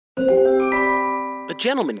A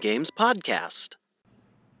Gentleman Games podcast.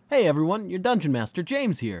 Hey everyone, your Dungeon Master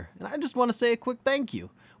James here, and I just want to say a quick thank you.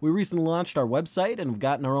 We recently launched our website and have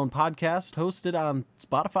gotten our own podcast hosted on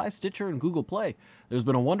Spotify, Stitcher, and Google Play. There's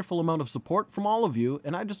been a wonderful amount of support from all of you,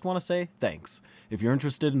 and I just want to say thanks. If you're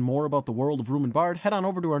interested in more about the world of Room and Bard, head on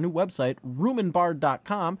over to our new website,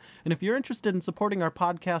 roomandbard.com, and if you're interested in supporting our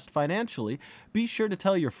podcast financially, be sure to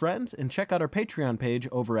tell your friends and check out our Patreon page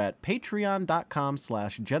over at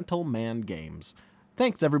patreon.com/gentlemangames.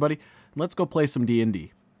 Thanks everybody. Let's go play some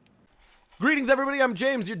D&D. Greetings, everybody. I'm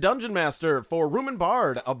James, your Dungeon Master for Room and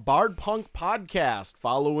Bard, a Bard Punk podcast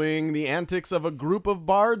following the antics of a group of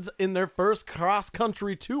bards in their first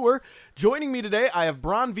cross-country tour. Joining me today, I have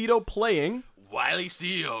Bron Vito playing Wily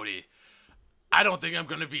Coyote. I don't think I'm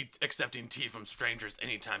going to be accepting tea from strangers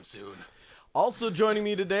anytime soon. Also joining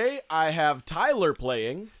me today, I have Tyler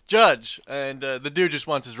playing Judge, and the dude just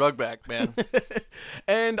wants his rug back, man.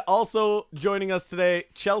 and also joining us today,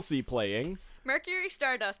 Chelsea playing Mercury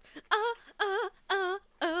Stardust.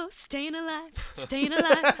 Staying alive, staying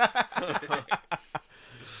alive.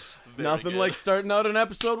 Nothing like starting out an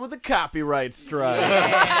episode with a copyright strike.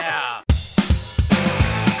 Yeah.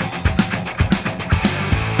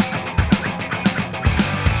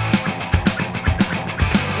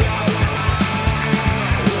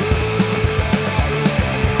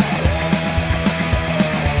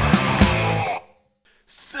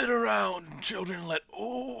 Sit around, children, let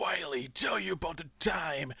old Wiley tell you about the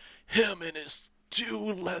time him and his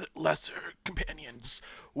two lesser companions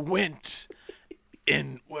were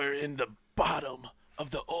in the bottom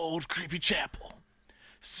of the old creepy chapel.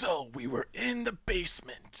 So we were in the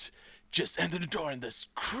basement, just entered the door, and this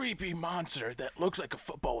creepy monster that looks like a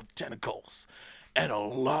football with tentacles and a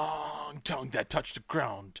long tongue that touched the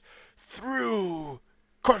ground threw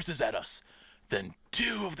corpses at us. Then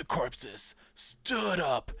two of the corpses stood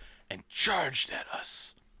up and charged at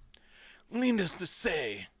us. Needless to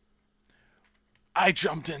say, I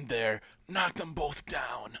jumped in there, knocked them both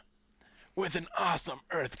down with an awesome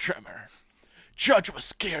earth tremor. Judge was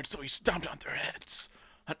scared, so he stomped on their heads,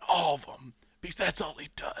 on all of them, because that's all he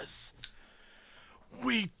does.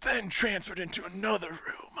 We then transferred into another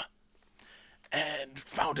room and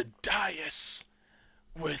found a dais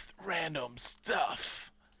with random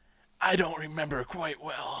stuff. I don't remember quite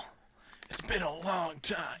well. It's been a long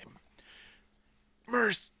time.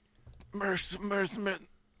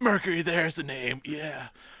 Mercury, there's the name, yeah.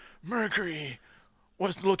 Mercury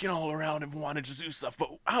was looking all around and wanted to do stuff, but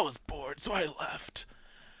I was bored, so I left.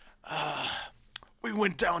 We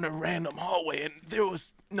went down a random hallway, and there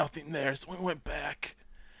was nothing there, so we went back.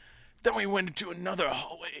 Then we went into another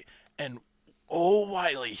hallway, and old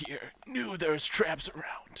Wiley here knew there was traps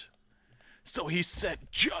around. So he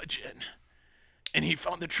set Judge in, and he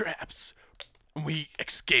found the traps, and we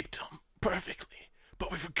escaped them perfectly.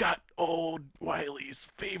 But we forgot old Wiley's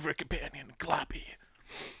favorite companion, Gloppy.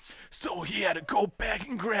 So he had to go back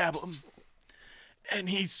and grab him, and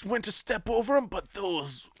he went to step over him, but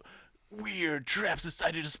those weird traps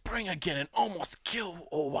decided to spring again and almost kill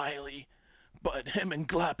old Wiley. But him and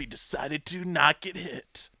Gloppy decided to not get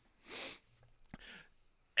hit.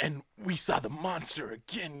 And we saw the monster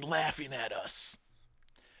again laughing at us.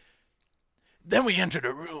 Then we entered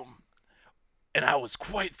a room, and I was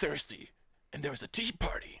quite thirsty, and there was a tea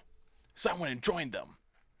party. So I went and joined them,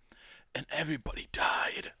 and everybody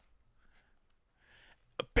died.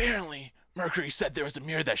 Apparently, Mercury said there was a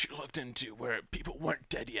mirror that she looked into where people weren't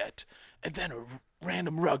dead yet, and then a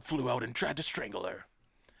random rug flew out and tried to strangle her.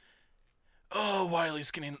 Oh, Wiley's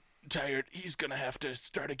getting tired. He's gonna have to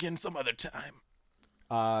start again some other time.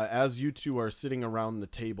 As you two are sitting around the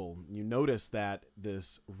table, you notice that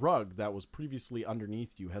this rug that was previously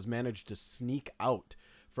underneath you has managed to sneak out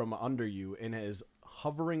from under you and is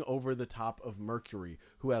hovering over the top of Mercury,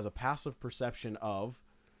 who has a passive perception of...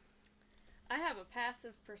 I have a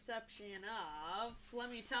passive perception of,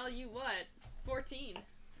 let me tell you what, 14.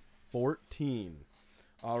 14.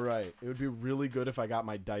 All right. It would be really good if I got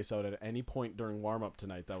my dice out at any point during warm-up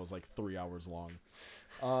tonight. That was like 3 hours long.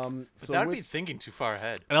 But that would be thinking too far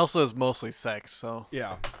ahead. And also is mostly sex, so.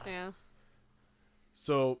 Yeah. Yeah.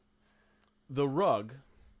 So, the rug,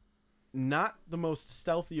 not the most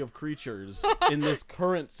stealthy of creatures in this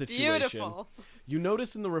current situation. Beautiful. You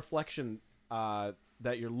notice in the reflection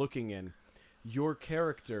that you're looking in, your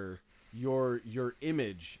character, your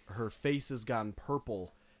image, her face has gone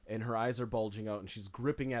purple, and her eyes are bulging out, and she's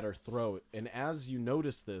gripping at her throat. And as you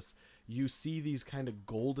notice this, you see these kind of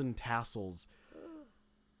golden tassels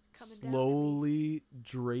slowly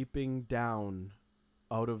draping down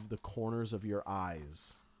out of the corners of your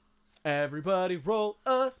eyes. Everybody roll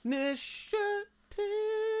initiative.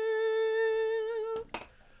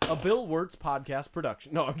 A Bill Wirtz podcast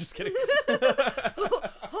production. No, I'm just kidding.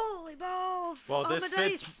 Holy balls! Well, on this the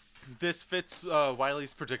fits. dice. This fits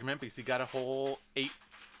Wiley's predicament because he got a whole 8.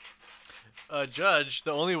 Judge,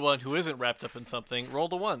 the only one who isn't wrapped up in something,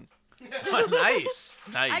 rolled a 1. Nice.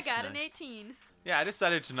 I got an 18. Yeah, I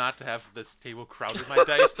decided to not to have this table crowded with my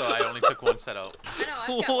dice, so I only took one set out. I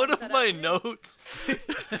know. I've got One of set my up, too. notes.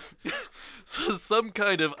 So some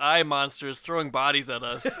kind of eye monster is throwing bodies at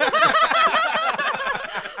us.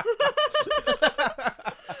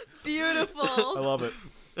 Beautiful. I love it.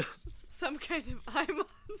 Some kind of eye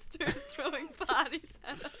monster is throwing bodies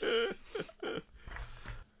at us.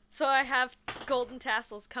 So I have golden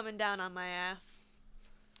tassels coming down on my ass.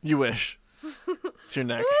 You wish. It's your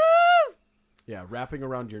neck. Woo! Yeah, wrapping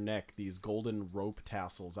around your neck, these golden rope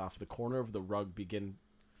tassels off the corner of the rug begin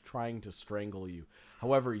trying to strangle you.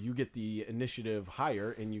 However, you get the initiative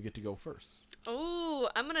higher, and you get to go first. Ooh,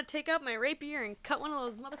 I'm gonna take out my rapier and cut one of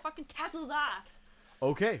those motherfucking tassels off.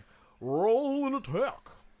 Okay, roll an attack.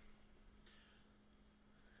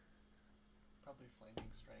 Probably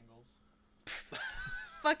flaming strangles.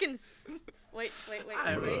 Fucking. Wait.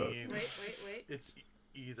 I mean, Wait. It's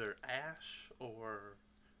either Ash or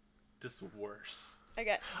just worse. I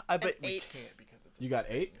got. I bet an we 8. can't because it's You got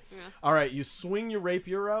 8? Yeah. All right, you swing your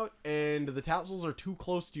rapier out, and the tassels are too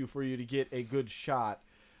close to you for you to get a good shot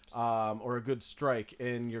or a good strike.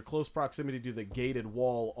 And your close proximity to the gated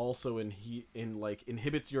wall also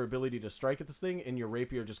inhibits your ability to strike at this thing, and your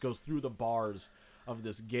rapier just goes through the bars of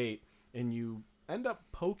this gate, and you end up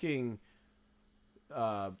poking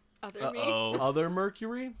Other me. other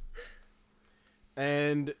Mercury.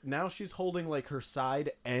 And now she's holding like her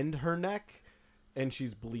side and her neck, and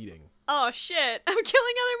she's bleeding. Oh shit! I'm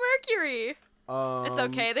killing other Mercury. It's Um,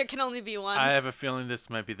 okay. There can only be one. I have a feeling this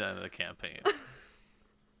might be the end of the campaign.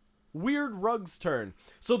 Weird Rug's turn.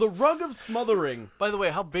 So the Rug of Smothering, By the way,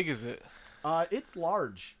 how big is it? it's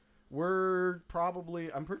large. I'm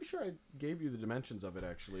pretty sure I gave you the dimensions of it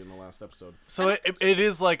actually in the last episode. So it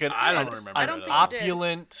is like an, I don't an, remember I don't that. think you did.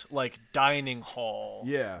 opulent, like, dining hall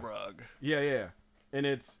Yeah. rug. Yeah. And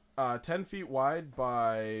it's 10 feet wide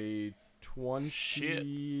by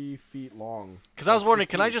 20 feet long. Because I was wondering,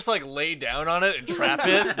 It's can I huge. just, like, lay down on it and trap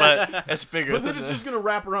it? But it's bigger But than then it's just going to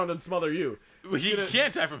wrap around and smother you. He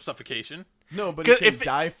can't die from suffocation. No, but he can If it-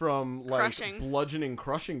 die from like Crushing. bludgeoning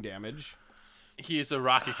crushing damage. He is a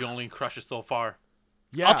rock. He can only crush it so far.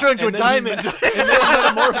 Yeah, I'll turn into and a then he diamond. and then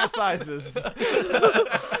he metamorphosizes.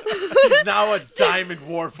 He's now a diamond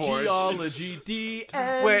warforged. Geology D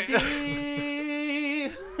and Wait. D.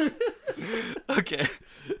 Okay.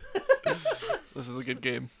 This is a good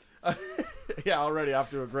game. Yeah, already off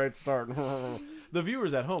to a great start. The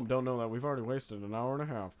viewers at home don't know that we've already wasted an hour and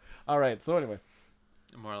a half. All right, so anyway,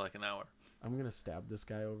 More like an hour. I'm gonna stab this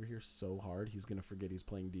guy over here so hard he's gonna forget he's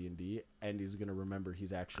playing D&D, and he's gonna remember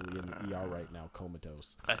he's actually in the ER right now,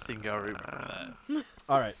 comatose. I think I remember that.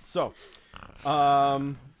 All right, so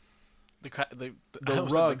The the I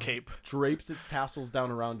almost said rug the cape. drapes its tassels down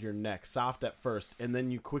around your neck, soft at first, and then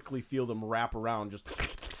you quickly feel them wrap around,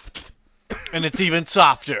 just And it's even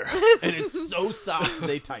softer. and it's so soft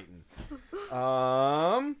they tighten.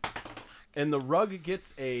 And the rug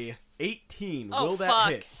gets a 18. Oh, Will that fuck.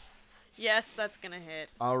 hit? Yes, that's gonna hit.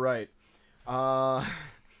 All right.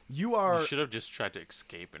 You are You should have just tried to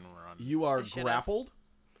escape and run. I should've. grappled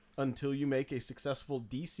until you make a successful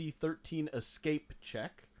DC 13 escape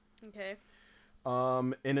check. Okay.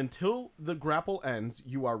 And until the grapple ends,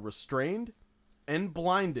 you are restrained and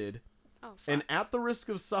blinded Oh fuck. and at the risk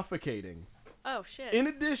of suffocating. Oh shit. In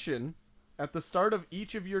addition, at the start of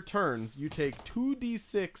each of your turns, you take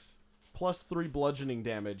 2d6 plus 3 bludgeoning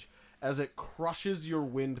damage as it crushes your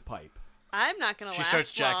windpipe. I'm not gonna She last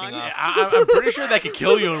starts jacking long. off. I'm pretty sure that could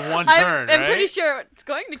kill you in one turn, I'm right? pretty sure it's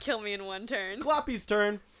going to kill me in one turn. Gloppy's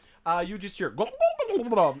turn. You just hear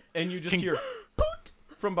and you just hear poot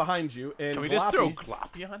from behind you. And Can we just throw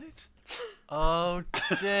Gloppy- Gloppy on it? Oh,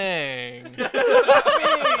 dang. It'll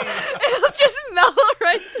just melt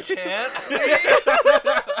right through.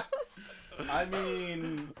 I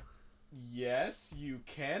mean, yes, you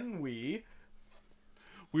can. We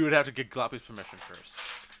We would have to get Gloppy's permission first.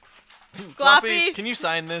 Gloppy. Can you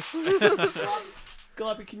sign this?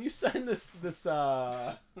 Gloppy, can you sign this?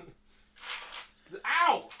 Ow!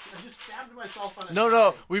 I just stabbed myself on.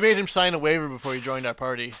 No. We made him sign a waiver before he joined our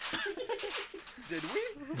party. Did we?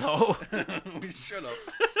 No. We should have.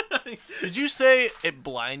 Did you say it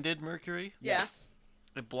blinded Mercury? Yes.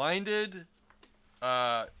 It blinded,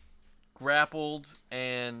 grappled,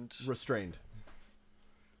 and... Restrained.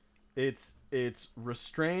 It's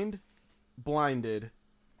restrained, blinded,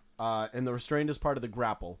 and the restrained is part of the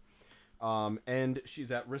grapple. And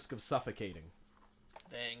she's at risk of suffocating.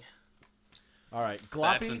 Dang. All right, That's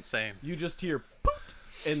Gloppy, insane. you just hear poot,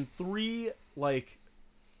 and 3 like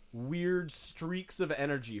weird streaks of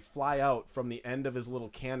energy fly out from the end of his little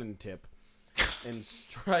cannon tip and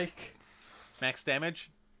strike. Max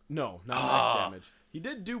damage? No, not max damage. He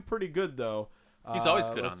did do pretty good though. He's always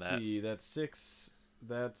good on let's that. see, that's 6,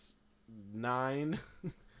 that's 9,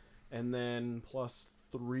 and then plus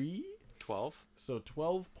 3. 12. So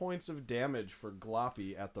 12 points of damage for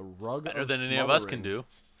Gloppy at the rug. Better of than any of us Smothering. can do.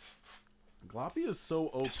 Gloppy is so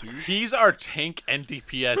OP. He's our tank and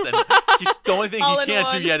DPS, and the only thing All he in can't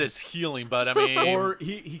do one. yet is healing, but I mean... Or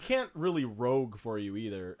he can't really rogue for you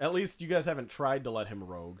either. At least you guys haven't tried to let him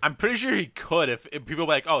rogue. I'm pretty sure he could if people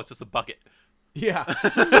were like, oh, it's just a bucket. Yeah.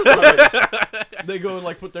 Alright. They go and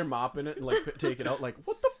like put their mop in it and like take it out. Like,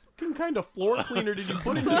 what the fucking kind of floor cleaner did you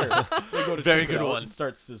put in here? They go to Very take it good out one. and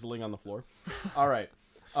start sizzling on the floor. All right.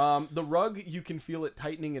 The rug, you can feel it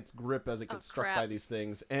tightening its grip as it gets struck crap. by these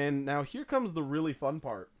things. And now here comes the really fun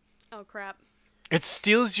part. Oh crap. It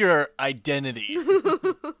steals your identity.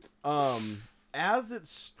 As it's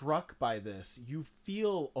struck by this, you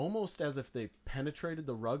feel almost as if they penetrated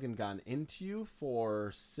the rug and gone into you for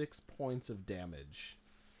 6 points of damage.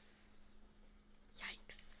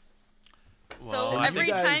 Yikes. Well, So I every think-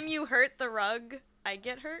 You guys- time you hurt the rug, I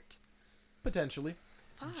get hurt? Potentially.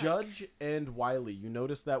 Fuck. Judge and Wiley, you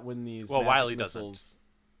notice that when these Well, magic Wiley missiles...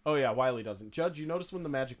 Oh yeah, Wiley doesn't. Judge, you notice when the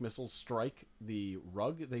magic missiles strike the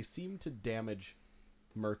rug, they seem to damage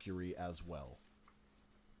Mercury as well.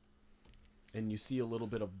 And you see a little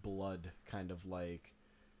bit of blood kind of like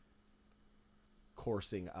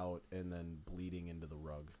coursing out and then bleeding into the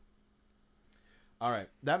rug. All right,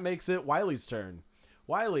 that makes it Wiley's turn.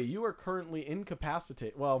 Wiley, you are currently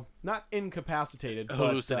incapacitated. Well, not incapacitated, but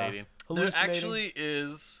Hallucinating. There hallucinating. actually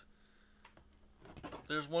is.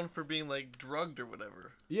 There's one for being like drugged or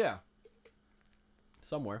whatever. Yeah.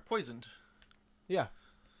 Somewhere. Poisoned. Yeah.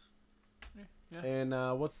 Yeah.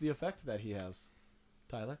 And what's the effect that he has,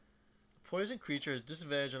 Tyler? Poison creature has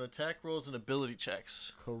disadvantage on attack rolls and ability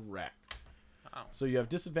checks. Correct. Oh. So you have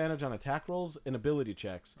disadvantage on attack rolls and ability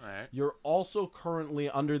checks. All right. You're also currently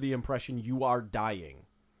under the impression you are dying.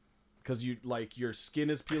 Because you like your skin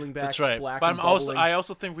is peeling back. That's right. Black But and I bubbling.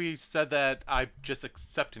 also think we said that I'm just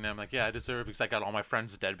accepting it. I'm like, yeah, I deserve it because I got all my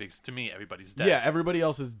friends dead. Because to me, everybody's dead. Yeah, everybody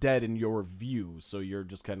else is dead in your view, so you're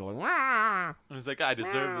just kind of like, "Wah." And he's like, I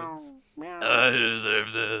deserve this. I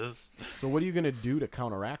deserve this. So what are you gonna do to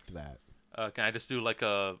counteract that? Can I just do like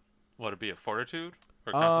a, what would it be, a fortitude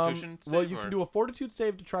or constitution? Well, save, you or can do a fortitude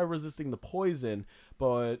save to try resisting the poison,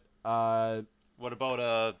 but What about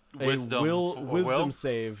a a wisdom? wisdom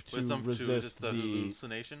save to Wisdom resist the the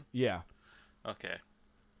hallucination. yeah Okay.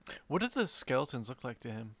 What do the skeletons look like to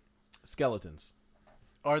him? skeletons.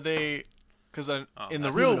 Are they? Because in the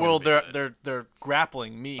that's real gonna world, be good. they're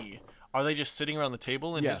grappling me. Are they just sitting around the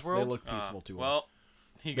table in Yes, his world? they look peaceful to him. Well,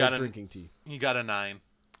 he They're got drinking tea he got a 9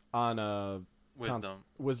 on a wisdom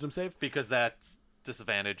wisdom save. because that's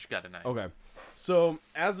disadvantage. Got a 9. Okay, so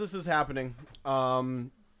as this is happening,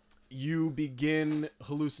 you begin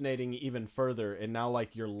hallucinating even further, and now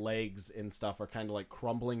like your legs and stuff are kind of like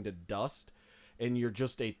crumbling to dust, and you're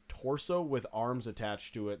just a torso with arms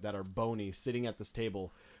attached to it that are bony, sitting at this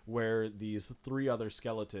table where these 3 other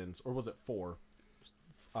skeletons, or was it 4?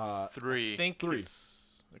 3. I think 3.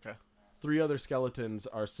 it's okay. 3 other skeletons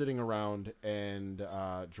are sitting around and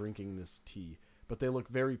drinking this tea. But they look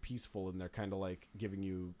very peaceful, and they're kind of like giving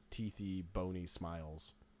you teethy, bony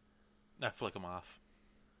smiles. I flick him off.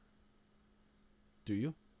 Do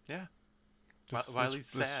you? Yeah. This-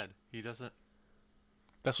 Wiley's this- sad. He doesn't.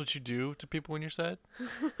 That's what you do to people when you're sad.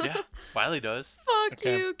 Yeah. Wiley does. Fuck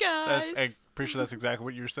Okay. you guys. I'm pretty sure that's exactly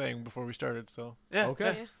what you were saying before we started. So Yeah.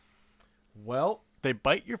 Okay. Yeah. Well, they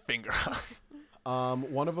bite your finger off.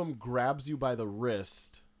 one of them grabs you by the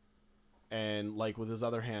wrist and, like, with his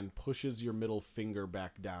other hand, pushes your middle finger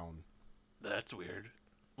back down. That's weird.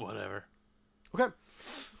 Whatever. Okay.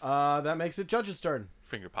 That makes it Judge's turn.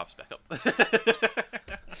 Finger pops back up.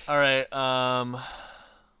 All right.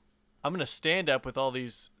 I'm gonna stand up with all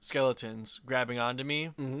these skeletons grabbing onto me,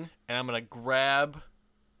 and I'm gonna grab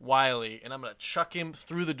Wiley, and I'm gonna chuck him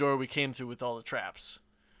through the door we came through with all the traps.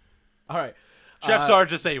 All right. Traps are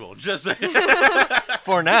disabled. Just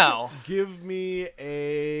For now. Give me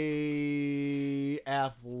a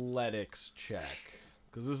athletics check,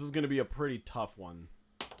 because this is going to be a pretty tough one.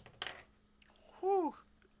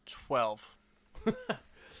 12.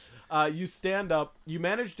 You stand up. You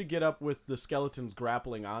manage to get up with the skeletons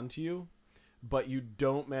grappling onto you, but you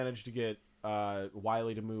don't manage to get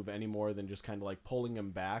Wiley to move any more than just kind of like pulling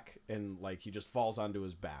him back, and like he just falls onto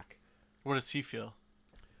his back. What does he feel?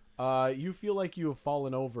 You feel like you have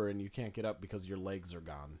fallen over and you can't get up because your legs are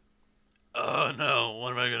gone. Oh no,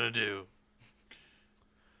 what am I gonna do?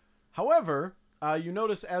 However, you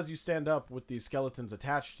notice as you stand up with these skeletons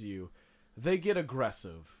attached to you, they get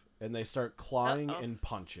aggressive and they start clawing and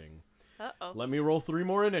punching. Uh-oh. Let me roll 3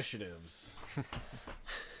 more initiatives.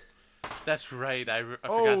 That's right. I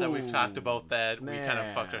forgot that we Oh, talked about that. We kind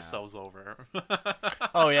of fucked snap. ourselves over.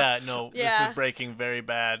 Oh yeah, no, this Yeah. is breaking very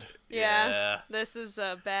bad. Yeah. This is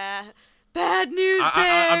a bad news,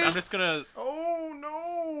 I'm just gonna. Oh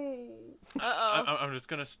no! Uh-oh. I'm just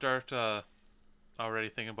gonna start already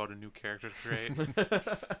thinking about a new character to create.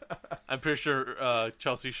 I'm pretty sure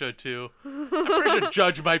Chelsea should too. I'm pretty sure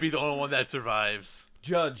Judge might be the only one that survives.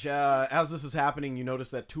 Judge, as this is happening, you notice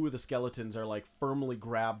that 2 of the skeletons are like firmly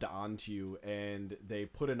grabbed onto you, and they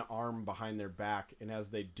put an arm behind their back, and as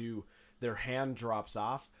they do, their hand drops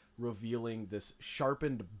off, revealing this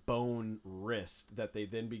sharpened bone wrist that they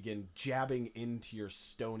then begin jabbing into your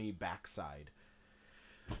stony backside.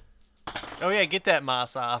 Oh yeah, get that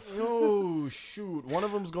moss off. Oh shoot! One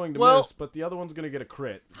of them's going to Well- miss, but the other one's going to get a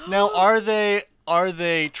crit. Now, are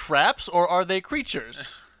they traps or are they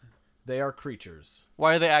creatures? They are creatures,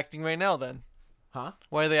 Why are they acting right now then? huh?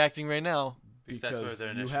 Why are they acting right now? Because that's where Because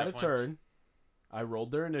their you had a initiative went. turn. I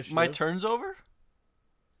rolled their initiative. My turn's over?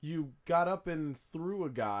 You got up and threw a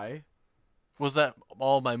guy. Was that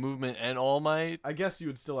all my movement and all my... I guess you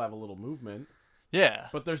would still have a little movement, Yeah.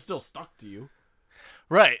 but they're still stuck to you.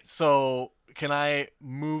 Right, so can I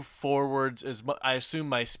move forwards as much? I assume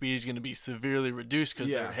my speed is going to be severely reduced because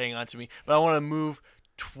Yeah. they're hanging on to me. But I want to move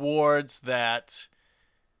towards that...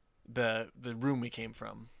 The room we came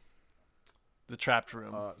from. The trapped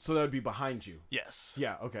room. So that would be behind you. Yes.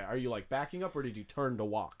 Yeah, okay. Are you like backing up or did you turn to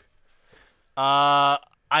walk? I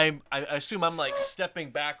assume I'm like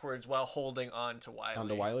stepping backwards while holding on to Wiley.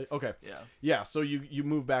 Onto Wiley? Okay. Yeah. Yeah, so you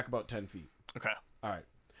move back about 10 feet. Okay. All right.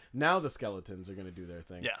 Now the skeletons are going to do their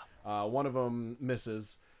thing. Yeah. One of them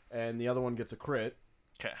misses, and the other one gets a crit.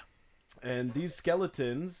 Okay. And these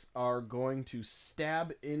skeletons are going to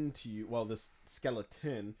stab into you. Well, this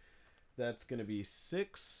skeleton, that's going to be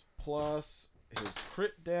 6 plus his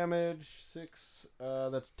crit damage. 6,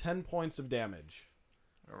 that's 10 points of damage.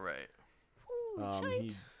 All right.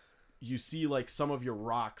 You see like some of your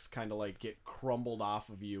rocks kind of like get crumbled off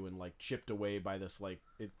of you and like chipped away by this, like,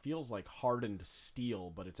 it feels like hardened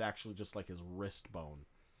steel, but it's actually just like his wrist bone.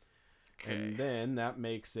 Okay. And then that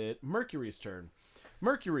makes it Mercury's turn.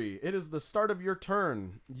 Mercury, it is the start of your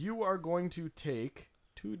turn. You are going to take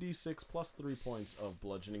 2d6 plus 3 points of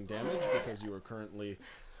bludgeoning damage because you are currently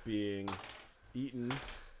being eaten.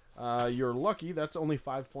 You're lucky, that's only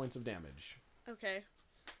 5 points of damage. Okay.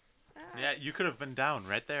 Yeah, you could have been down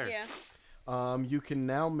right there. Yeah. You can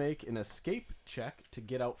now make an escape check to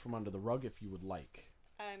get out from under the rug if you would like.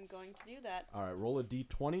 I'm going to do that. All right, roll a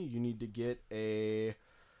d20. You need to get a...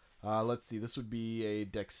 let's see, this would be a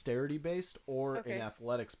dexterity based or Okay. an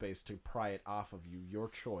athletics based to pry it off of you. Your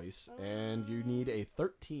choice. And you need a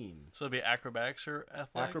 13. So it'd be acrobatics or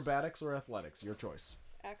athletics? Acrobatics or athletics, your choice.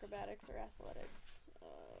 Acrobatics or athletics?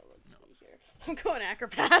 Let's see here. I'm going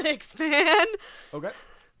acrobatics, man. Okay.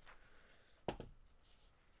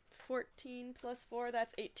 14 plus 4,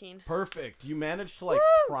 that's 18. Perfect. You manage to like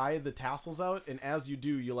pry the tassels out, and as you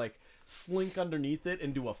do, you like slink underneath it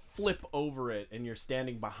and do a flip over it, and you're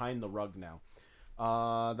standing behind the rug now.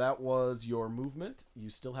 That was your movement. You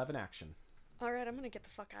still have an action. All right, I'm going to get the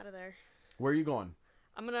fuck out of there. Where are you going?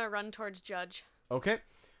 I'm going to run towards Judge. Okay.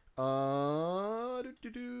 You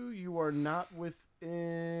are not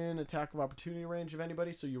within attack of opportunity range of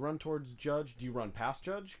anybody, so you run towards Judge. Do you run past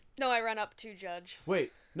Judge? No, I run up to Judge.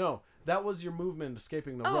 Wait, no. That was your movement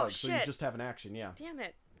escaping the Oh, rug, so you shit. just have an action, yeah. Damn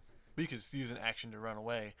it. We could use an action to run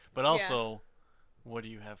away. But also, what do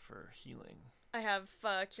you have for healing? I have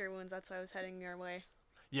Cure Wounds, that's why I was heading your way.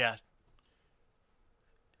 Yeah.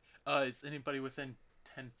 Is anybody within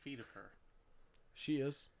 10 feet of her? She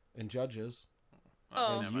is, and Judge is,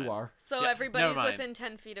 Oh. and you are. So Yeah, everybody's never mind. within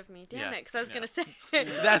 10 feet of me. Damn Yeah, it, because I was yeah. going to say...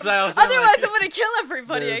 That's what I was saying, Otherwise, like- I'm going to kill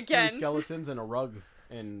everybody There's again. 3 skeletons and a rug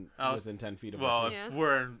and I was- within 10 feet of her. Well, too. Yeah. if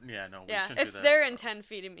we're... Yeah, no, we Yeah, shouldn't if do that. they're in 10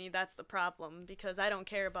 feet of me, that's the problem, because I don't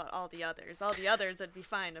care about all the others. All the others would be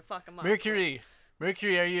fine to fuck them up. Mercury,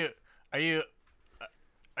 are you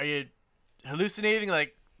hallucinating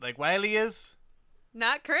like Wiley is?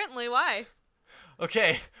 Not currently, why?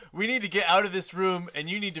 Okay, we need to get out of this room, and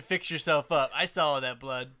you need to fix yourself up. I saw all that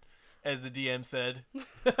blood, as the DM said.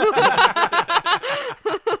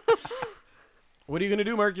 What are you going to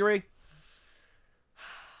do, Mercury?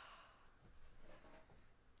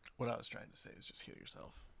 What I was trying to say is just heal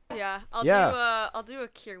yourself. Yeah, I'll do a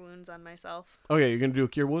cure wounds on myself. Okay, you're gonna do a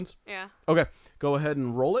cure wounds. Yeah. Okay, go ahead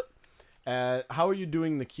and roll it. How are you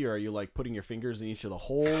doing the cure? Are you like putting your fingers in each of the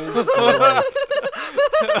holes? Or,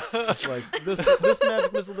 like this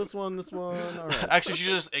magic missile, this one. All right. Actually, she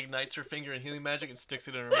just ignites her finger in healing magic and sticks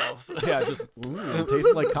it in her mouth. Yeah, just it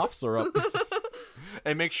tastes like cough syrup.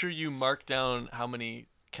 And make sure you mark down how many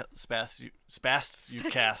spells you've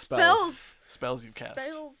cast. Spells you've cast.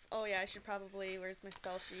 Spells. Oh yeah, I should probably. Where's my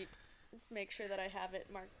spell sheet? Let's make sure that I have it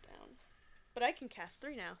marked down. But I can cast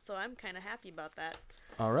 3 now, so I'm kind of happy about that.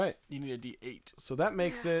 All right. You need a D8. So that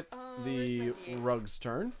makes it the where's my D8? rug's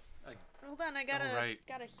turn. Hold on, I gotta Alright.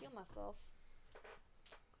 heal myself.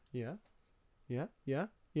 Yeah. I'm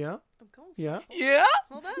going. Yeah. Yeah.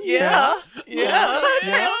 Hold on. Yeah.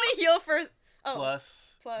 I only heal for. Oh.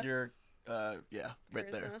 Plus Plus your right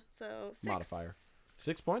there. charisma, So 6. Modifier.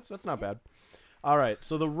 6 points? That's not bad. All right,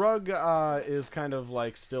 so the rug is kind of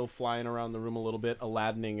like still flying around the room a little bit,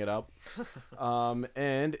 Aladining it up.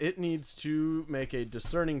 And it needs to make a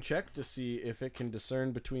discerning check to see if it can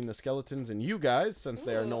discern between the skeletons and you guys, since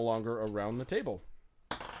they are no longer around the table.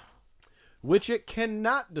 Which it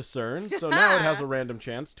cannot discern, so now it has a random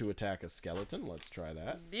chance to attack a skeleton. Let's try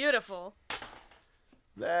that. Beautiful.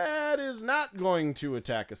 That is not going to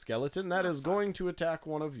attack a skeleton. That is going to attack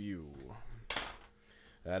one of you.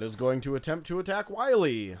 That is going to attempt to attack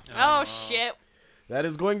Wiley. Oh shit. That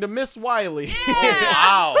is going to miss Wiley.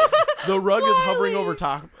 Wow. The rug is hovering over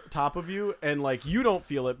top of you, and like you don't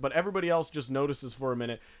feel it, but everybody else just notices for a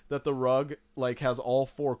minute that the rug like has all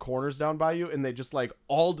 4 corners down by you, and they just like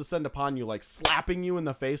all descend upon you, like slapping you in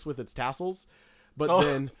the face with its tassels. But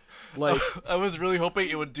then, like, I was really hoping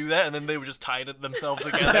it would do that, and then they would just tie it themselves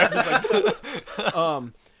together.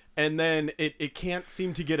 and then it can't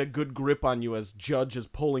seem to get a good grip on you as Judge is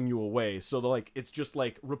pulling you away. So like it's just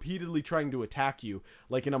like repeatedly trying to attack you,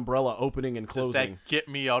 like an umbrella opening and Does closing. that get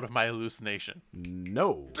me out of my hallucination?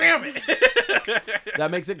 No. Damn it!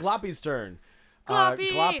 That makes it Gloppy's turn. Gloppy!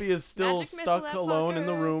 Gloppy is still Magic missile stuck that alone in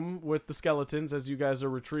the fucker. room with the skeletons as you guys are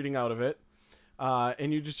retreating out of it.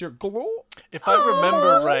 And you just hear glow. If I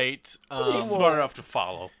remember right, He's smart enough to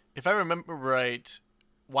follow. if I remember right,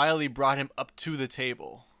 Wiley brought him up to the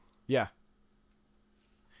table, Yeah.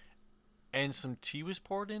 and some tea was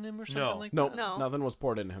poured in him or something No. like Nope. that. No. Nothing was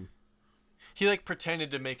poured into him. He like pretended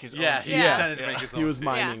to make his Yeah, own tea. he Yeah. pretended to make his own He was tea.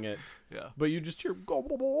 miming it. Yeah. But you just hear go,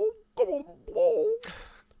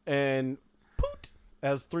 and poot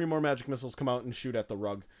as 3 more magic missiles come out and shoot at the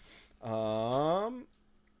rug.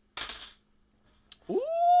 Ooh,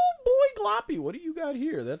 boy, Gloppy, what do you got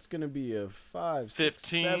here? That's gonna be a 5, 6,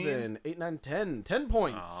 15. 7, 8, 9, 10. 10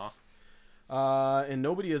 points. And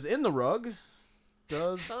nobody is in the rug.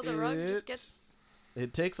 Does So the rug just gets.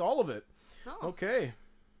 It takes all of it. Oh. Okay.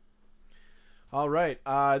 All right.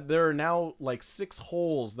 There are now like 6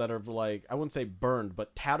 holes that are like, I wouldn't say burned,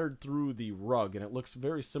 but tattered through the rug, and it looks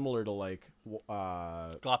very similar to like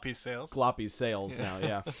Gloppy's sales. Gloppy's sails now.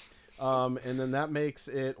 Yeah. And then that makes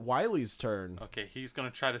it Wiley's turn. Okay, he's gonna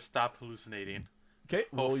try to stop hallucinating. Okay.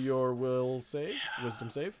 Roll your wisdom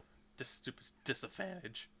save. This stupid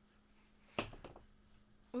disadvantage.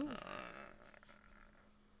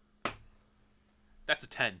 That's a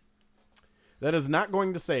 10. That is not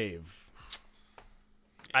going to save.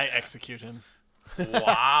 I execute him.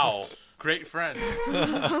 Wow. Great friend.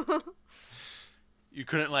 You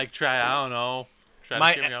couldn't like try, I don't know,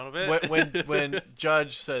 try to get me out of it? when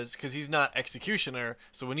Judge says, because he's not executioner,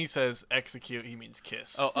 so when he says execute, he means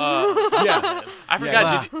kiss. Yeah. I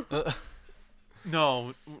forgot.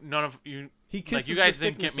 No, none of you. He Like kisses you guys the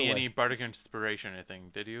didn't get sickness me away. any bardic inspiration or anything,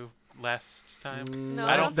 did you? Last time? No,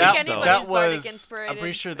 I I don't don't think think so. anybody's That bardic was. inspirated I'm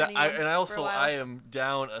pretty sure that anyone and for a also while. I am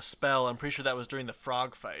down a spell. I'm pretty sure that was during the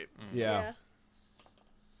frog fight. Yeah.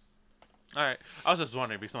 All right. I was just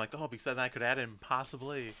wondering because I'm like, because then I could add in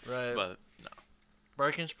possibly. Right. But no,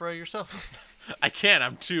 Bardic inspire yourself. I can't.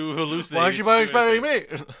 I'm too hallucinating. Why don't you bardic inspire me?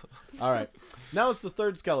 All right. Now it's the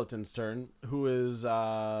third skeleton's turn, who is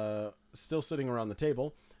still sitting around the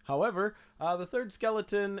table. However, the third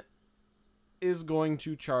skeleton is going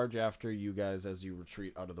to charge after you guys as you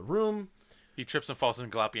retreat out of the room. He trips and falls in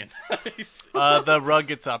Glopian. The rug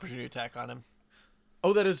gets opportunity attack on him.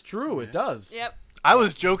 Oh, that is true. It does. Yep. I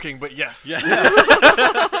was joking, but yes. Yeah.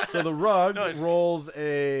 So the rug rolls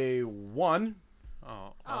a 1.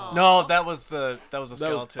 Oh. No, that was the That was,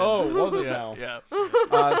 skeleton. was it now? Yeah.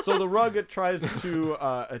 So the rug tries to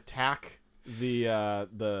attack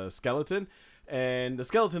the skeleton, and the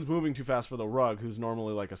skeleton's moving too fast for the rug, who's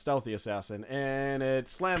normally like a stealthy assassin, and it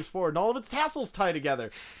slams forward, and all of its tassels tie together,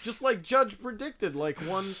 just like Judge predicted like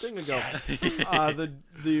one thing ago.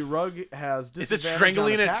 The rug has Is it disadvantage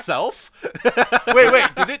strangling on attacks. itself?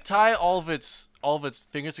 Wait, did it tie all of its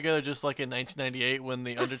fingers together just like in 1998 when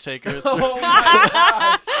the Undertaker? Oh my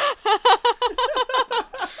god!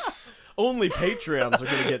 Only Patreons are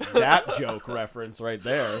gonna get that joke reference right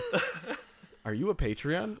there. Are you a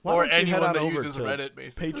Patreon? Why Or don't you head anyone on that over uses to Reddit,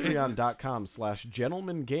 basically.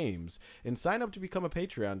 Patreon.com/gentlemangames and sign up to become a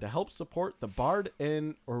Patreon to help support the Bard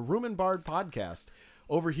or Room and Bard podcast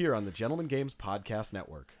over here on the Gentleman Games Podcast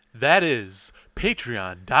Network. That is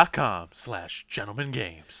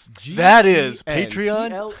patreon.com/gentlemangames. That is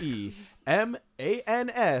Patreon.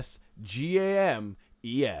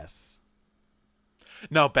 GentlemanGames.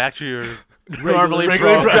 No, back to your Regular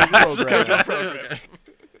program. Murder.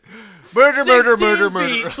 16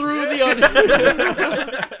 feet through the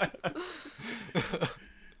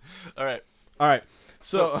All right. All right.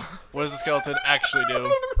 So What does the skeleton actually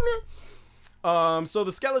do? so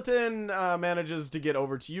the skeleton manages to get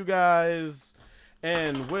over to you guys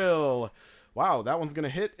and will, wow, that one's going to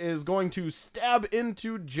hit, is going to stab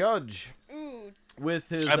into Judge with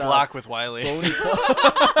his I block with Wily. bony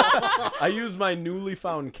claw. I use my newly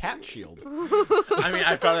found cat shield. I mean,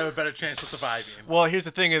 I probably have a better chance of surviving. Well, here's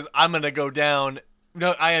the thing: is I'm gonna go down.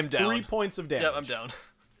 No, I am down. 3 points of damage. Yep, I'm down.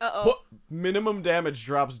 Minimum damage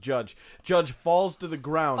drops Judge. Judge falls to the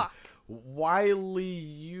ground. Fuck. Wiley,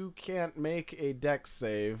 you can't make a dex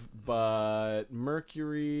save, but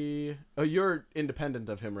Mercury... Oh, you're independent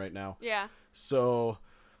of him right now. Yeah. So,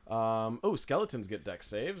 skeletons get dex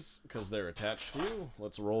saves because they're attached to you.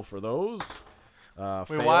 Let's roll for those. Wait,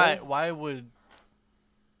 Fail. why?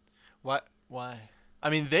 I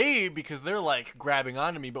mean, because they're like grabbing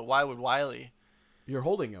onto me, but why would Wily? You're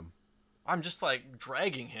holding him. I'm just like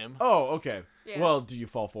dragging him. Oh, okay. Yeah. Well, do you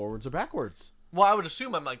fall forwards or backwards? Well, I would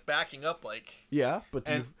assume I'm like backing up, like. Yeah, but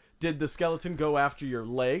did the skeleton go after your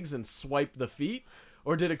legs and swipe the feet?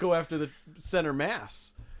 Or did it go after the center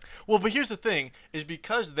mass? Well, but here's the thing: is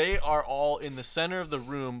because they are all in the center of the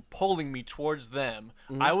room, pulling me towards them.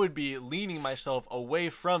 I would be leaning myself away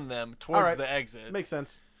from them towards All right. the exit. Makes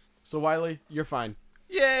sense. So, Wiley, you're fine.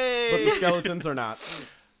 Yay! But the skeletons are not.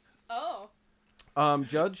 Oh.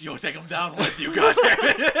 Judge? You'll take them down with you,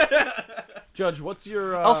 goddammit. Judge, what's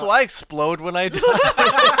your... Also, I explode when I die.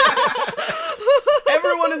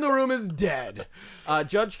 Everyone in the room is dead.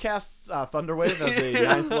 Judge casts Thunderwave as a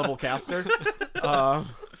 9th level caster.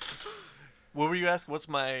 What were you asking? What's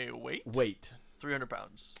my weight? Weight. 300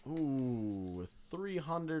 pounds. Ooh,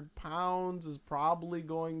 300 pounds is probably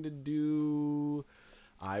going to do...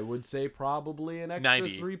 I would say probably an extra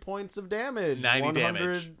 90. 3 points of damage. 90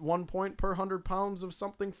 damage. 1 point per 100 pounds of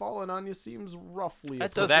something falling on you seems roughly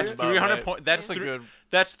That So does that's seem about 300 right. points. That's a good.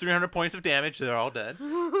 That's 300 points of damage. They're all dead.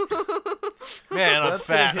 Man, So I'm that's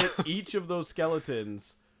fat. gonna hit each of those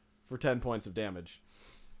skeletons for 10 points of damage.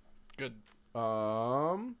 Good.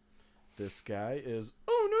 This guy is,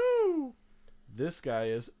 oh no! This guy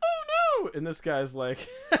is, oh no! And this guy's like,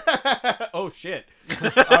 oh shit.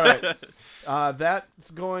 Alright.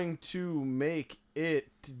 That's going to make it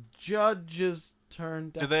Judge's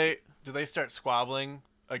turn. Do they start squabbling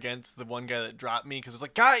against the one guy that dropped me? Because it's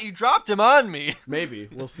like, God, you dropped him on me. Maybe.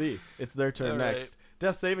 We'll see. It's their turn All next.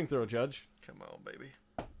 Death saving throw, Judge. Come on, baby.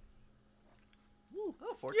 Woo.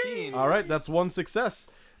 Oh, 14. Alright, that's one success.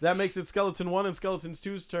 That makes it Skeleton 1 and Skeleton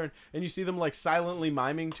 2's turn, and you see them like silently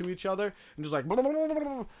miming to each other and just like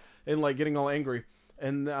and like getting all angry.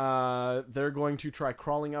 And they're going to try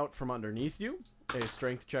crawling out from underneath you. A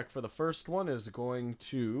strength check for the first one is going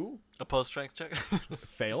to A post strength check.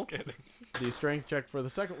 fail. Just kidding. The strength check for the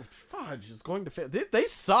second fudge is going to fail. They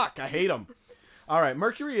suck. I hate them. All right,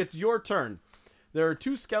 Mercury, it's your turn. There are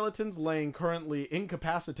 2 skeletons laying currently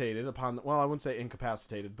incapacitated upon. Well, I wouldn't say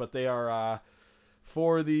incapacitated, but they are.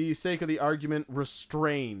 For the sake of the argument,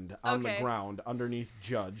 restrained on the ground underneath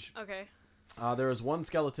Judge. Okay. There is one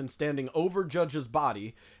skeleton standing over Judge's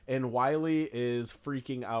body, and Wiley is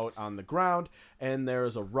freaking out on the ground, and there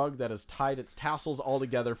is a rug that has tied its tassels all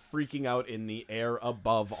together, freaking out in the air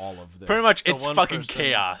above all of this. Pretty much, The it's one fucking person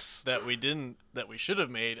chaos. That we should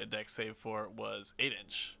have made a dex save for was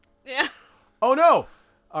 8-inch. Yeah. Oh no!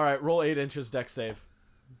 All right, roll 8 inches dex save.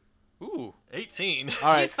 Ooh. 18. All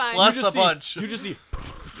right, She's fine. Plus you just a bunch. You just see.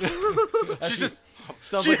 She's just.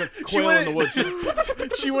 Sounds like a quail in the woods.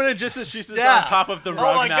 She went in just as she's Yeah. on top of the rug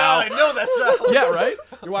Oh my now. God, I know that sound. Yeah, right.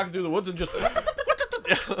 You're walking through the woods and just.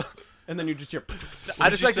 and then you just hear. I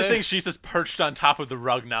just you like to say? think she's just perched on top of the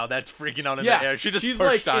rug now. That's freaking out in Yeah, the air. She just she's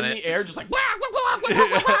perched like on in it. the air, just like.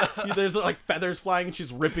 There's like feathers flying, and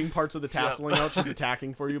she's ripping parts of the tasseling out. She's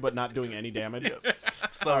attacking for you, but not doing any damage.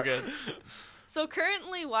 So good. So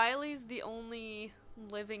currently, Wiley's the only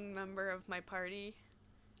living member of my party,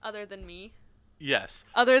 other than me. Yes.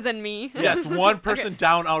 Other than me. Yes, one person Okay.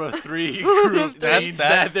 down out of 3 group That- means that-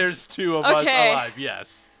 that there's 2 of us Okay. alive.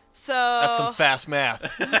 Yes. So That's some fast math.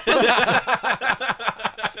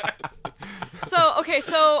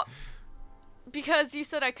 so because you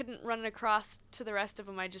said I couldn't run across to the rest of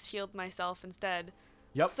them, I just healed myself instead.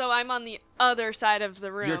 Yep. So I'm on the other side of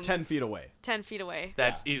the room. You're 10 feet away. 10 feet away.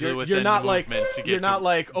 That's easily You're, within you're not like movement to get you're not to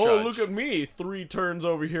like oh judge. look at me 3 turns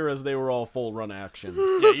over here as they were all full run action.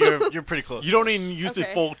 Yeah, you're pretty close. You don't even use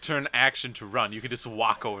Okay. a full turn action to run. You can just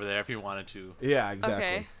walk over there if you wanted to. Yeah, exactly.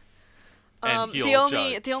 Okay. And heal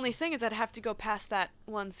Judge. The only thing is I'd have to go past that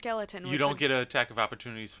one skeleton. You which don't would- get an attack of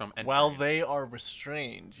opportunities from entering. While they are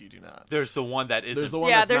restrained, you do not. There's the one that isn't. There's the one.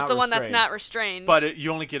 Yeah, that's there's not the one that's restrained not restrained. But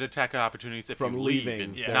you only get attack of opportunities if from you leaving, leave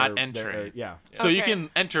and Yeah. not their- entering. yeah. So you Okay. can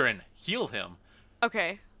enter and heal him.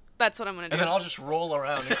 Okay, that's what I'm gonna do. And then I'll just roll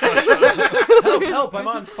around and crush them. Help! Help! I'm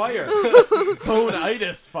on fire.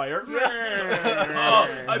 Bone-itis fire. Oh,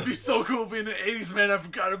 I'd be so cool being an 80s man. I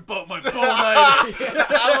forgot about my bone-itis.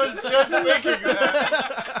 I was just thinking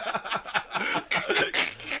that.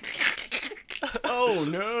 Oh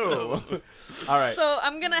no! All right. So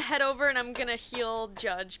I'm gonna head over and I'm gonna heal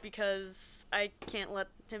Judge because I can't let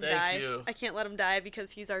him Thank die. you. I can't let him die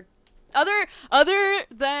because he's our other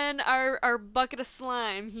than our bucket of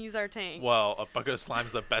slime. He's our tank. Well, a bucket of slime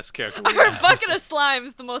is the best character. we Our have. bucket of slime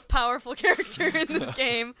is the most powerful character in this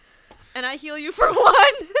game, and I heal you for 1,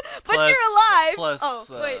 but Plus- you're alive. plus, oh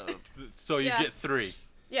wait, So you Yeah. get 3.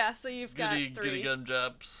 yeah. So you've got Goody 3. gun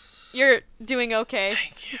jobs. You're doing okay.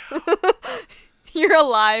 Thank you. You're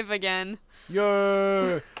alive again.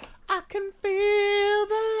 You're. I can feel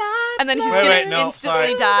the light. And then he's Wait, gonna no,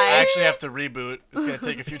 instantly sorry. die. I actually have to reboot. It's gonna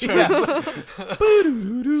take a few turns.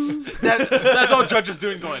 That's all Judge is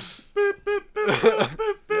doing, going.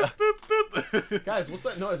 Guys, what's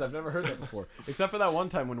that noise? I've never heard that before. Except for that one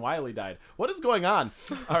time when Wiley died. What is going on?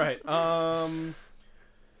 All right.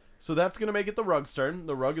 So that's going to make it the rug's turn.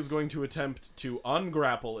 The rug is going to attempt to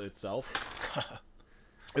ungrapple itself.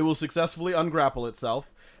 It will successfully ungrapple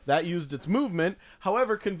itself. That used its movement.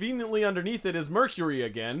 However, conveniently underneath it is Mercury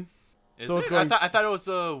again. Is So it? it's going- I thought it was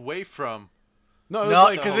away from. No, it was No,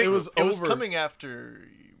 like, because it was it was over. coming after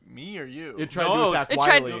me or you. It tried No, to attack it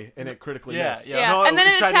tried- Wiley, and it critically Yeah, missed. yeah. Yeah, No, and then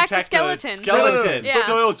it it tried to attacked the attack skeleton. Skeleton. Yeah.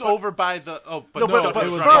 So it was over by the. Oh, but No, no, but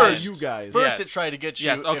It was running for first- you guys. First, Yes. it tried to get you.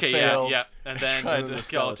 Yes. Okay. It failed. Yeah. And then tried the to-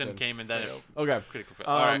 skeleton skeleton came and then. failed. Okay. Critical fail.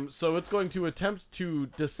 All right. So it's going to attempt to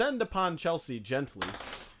descend upon Chelsea gently,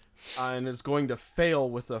 and is going to fail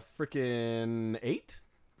with a freaking 8.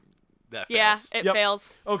 That Yeah, fails. it Yep. fails.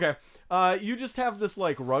 Okay. You just have this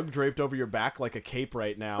like rug draped over your back like a cape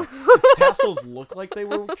right now. Its tassels look like they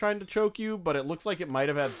were trying to choke you, but it looks like it might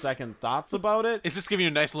have had second thoughts about it. Is this giving you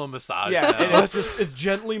a nice little massage? Yeah, now? and it's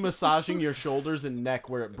gently massaging your shoulders and neck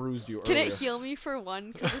where it bruised you Can earlier. it heal me for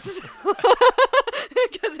 1?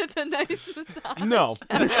 Because it's a nice massage. No.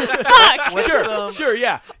 Fuck. Let's, Sure,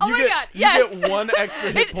 yeah. Oh you my get, God, You yes. get 1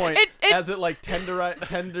 extra hit It- point it- as it like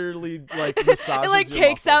tenderly like massages It like your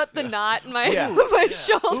takes muscle. out the knot in my Yeah. my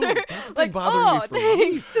shoulder. Ooh, that's been like, bothering me oh, for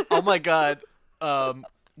thanks. Oh my god.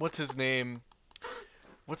 What's his name?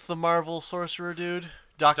 What's the Marvel sorcerer dude?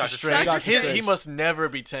 Doctor Doctor Strange. Strange. Doctor He Strange. must never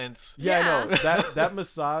be tense. Yeah, I Yeah. know. That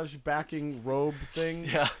massage backing robe thing.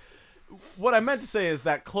 Yeah. What I meant to say is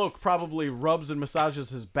that cloak probably rubs and massages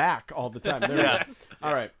his back all the time. There we Yeah. go.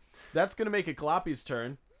 All right. That's going to make it Gloppy's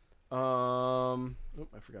turn. I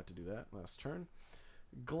forgot to do that last turn.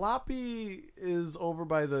 Gloppy is over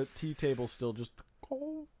by the tea table still just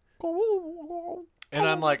And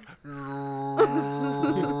I'm like,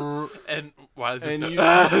 And why is this? and no- you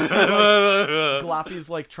just see, like, Gloppy's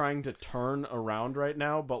like trying to turn around right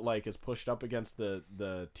now, but like is pushed up against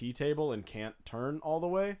the tea table and can't turn all the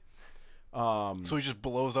way. so he just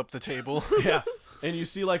blows up the table. Yeah. And you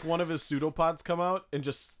see like one of his pseudopods come out and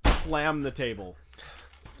just slam the table.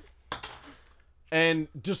 And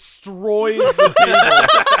destroys the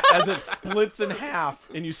table as it splits in half.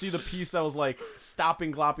 And you see the piece that was like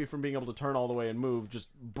stopping Gloppy from being able to turn all the way and move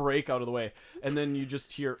just break out of the way. And then you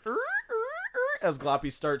just hear as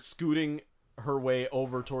Gloppy starts scooting her way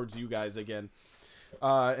over towards you guys again.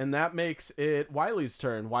 And that makes it Wiley's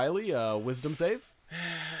turn. Wiley, wisdom save.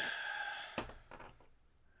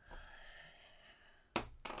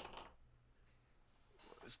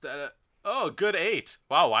 Is that a... Oh, good 8.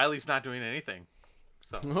 Wow, Wiley's not doing anything.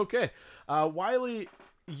 So Okay. Wiley,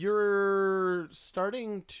 you're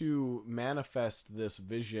starting to manifest this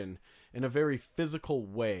vision in a very physical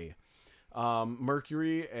way.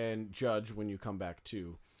 Mercury and Judge, when you come back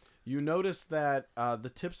too, you notice that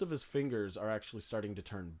the tips of his fingers are actually starting to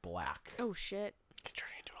turn black. Oh shit. he's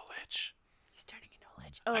turning into a lich. He's turning into a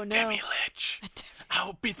lich. Oh A no. demi-lich. I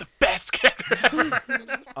will be the best character ever.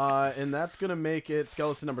 And that's going to make it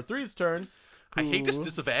Skeleton number 3's turn. I hate this who-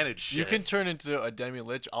 disadvantage shit. You can turn into a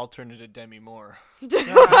demi-lich. I'll turn into demi-more.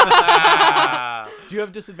 Ah. Do you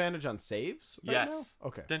have disadvantage on saves right Yes. now?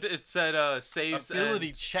 Okay. Then it said saves Ability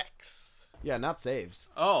and... checks. Yeah, not saves.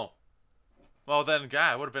 Oh. Well, then,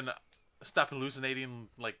 I would have been stop hallucinating,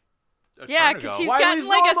 like, a Yeah, turn 'cause ago. he's Wiley's gotten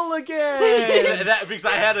like normal a again! that, because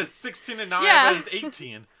I had a 16 and now Yeah. I have an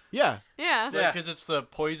 18. Yeah. Yeah. Yeah. Because it's the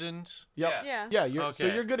poisoned. Yep. Yeah. Yeah, so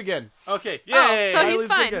Okay. you're good again. Okay, Oh, yay! so he's Wiley's good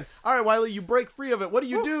fine. again. All right, Wiley, you break free of it. What do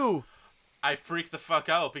you do? I freak the fuck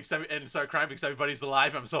out because and start crying because everybody's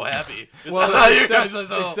alive. I'm so happy. Well, You except, guys are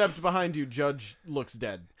so- except behind you, Judge looks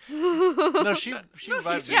dead. No, she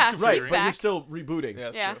revived me. Yeah. Right, He's but you're back. still rebooting. Yeah,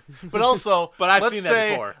 that's Yeah. true. But also, But I've let's seen that say,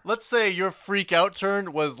 before. Let's say your freak out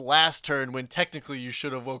turn was last turn when technically you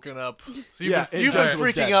should have woken up. So you've Yeah, been, and you've Judge been was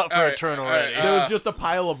freaking dead. out for a Alright, turn alright, already. There was just a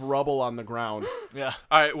pile of rubble on the ground. Yeah.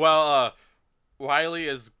 All right. Well, Wiley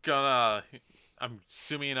is gonna. I'm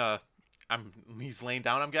assuming. He's laying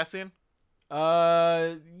down. I'm guessing,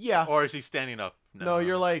 Yeah. or is he standing up? No,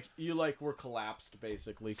 you were collapsed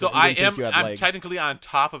basically. 'cause So you I didn't think am. you had I'm legs. technically on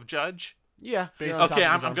top of Judge. Yeah. Basically. you're on top Okay, of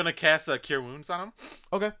I'm his arm. gonna cast Cure Wounds on him.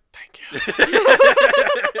 Okay. Thank you.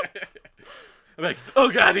 I'm like, oh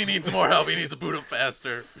god, he needs more help. He needs to boot up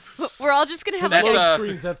faster. We're all just gonna have That's, like Load a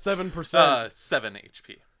screens at 7%. 7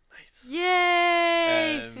 HP.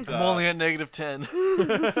 yay. And I'm only at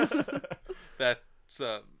 -10. that's.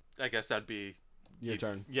 I guess that'd be Your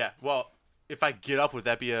turn. Yeah. Well, if I get up, would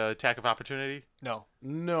that be an attack of opportunity? No,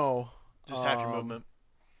 No. just half your movement.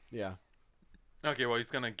 Yeah. Okay. Well, he's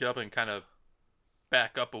gonna get up and kind of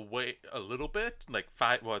back up away a little bit, like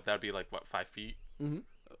 5. Well, that'd be like what 5 feet Mhm.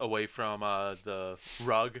 away from the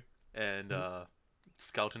rug and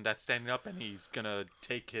skeleton that's standing up, and he's gonna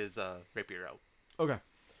take his rapier out. Okay.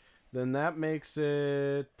 Then that makes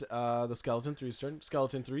it the Skeleton 3's turn.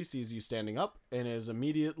 Skeleton 3 sees you standing up and is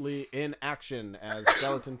immediately in action as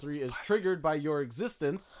Skeleton 3 is triggered by your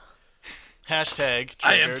existence. Hashtag.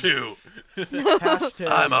 I am triggered. too. Hashtag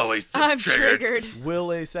I'm always I'm triggered. triggered. will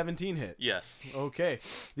a 17 hit. Yes. Okay.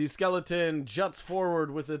 The skeleton juts forward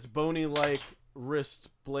with its bony-like wrist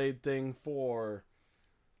blade thing for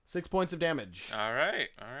 6 points of damage. All right.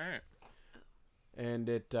 All right. And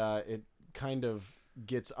it kind of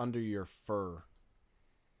gets under your fur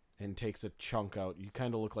and takes a chunk out. You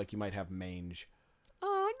kind of look like you might have mange.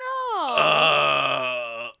 Oh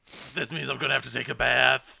no. This means I'm gonna have to take a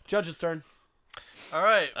bath. Judge's turn. All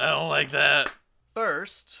right. I don't like that.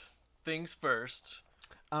 First things first.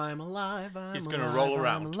 I'm alive. He's gonna roll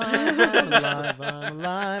around. I'm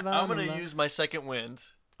alive. I'm gonna use my second wind.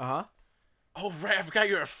 Uh-huh. Oh, right. I forgot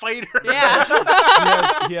you're a fighter.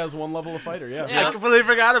 Yeah. He has one level of fighter, yeah. Yeah. I completely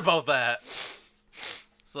forgot about that.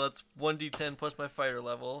 So that's 1d10 plus my fighter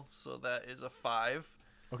level. So that is a 5.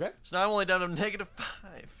 Okay. So now I'm only down to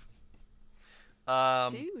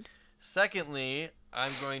 -5. Dude. Secondly,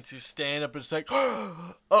 I'm going to stand up and say,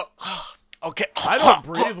 oh, okay. I don't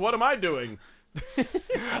breathe. What am I doing?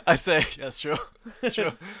 I say, that's true.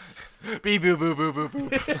 True. Beep, boop, boop, boop, boop,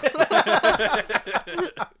 boop.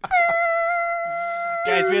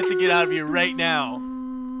 Guys, we have to get out of here right now.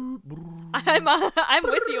 I'm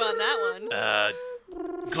with you on that one.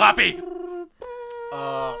 Gloppy.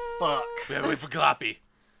 Fuck. We have to wait for Gloppy.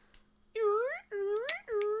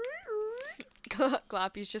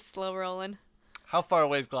 Gloppy's just slow rolling. How far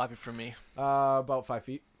away is Gloppy from me? About 5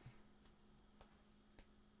 feet.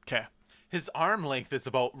 Okay. His arm length is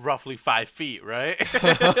about roughly 5 feet, right?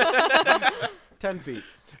 10 feet.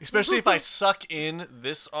 Especially if I suck in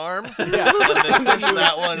this arm Yeah. and then push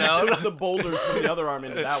that one out. Put the boulders from the other arm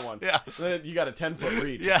into that one. Yeah. Then you got a 10-foot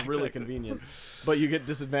reach. Yeah, It's really exactly. convenient. But you get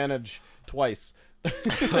disadvantage twice.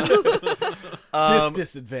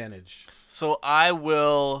 Disadvantage. So I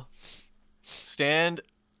will stand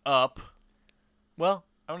up. Well,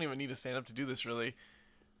 I don't even need to stand up to do this, really.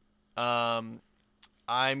 I'm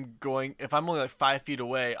going... If I'm only, 5 feet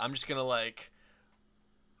away, I'm just going to,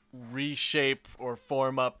 reshape or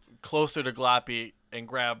form up closer to Gloppy and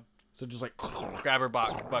grab So just like... her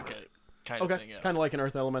bucket kind of Okay. thing. Yeah. Kind of like an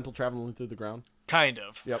earth elemental traveling through the ground. Kind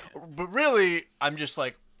of. Yep. But really, I'm just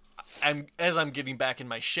as I'm getting back in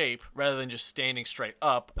my shape, rather than just standing straight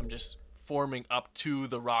up, I'm just forming up to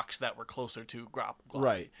the rocks that were closer to Gloppy.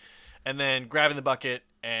 Right. and then grabbing the bucket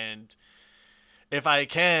and, if I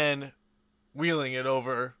can, wheeling it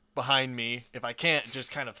over behind me. If I can't,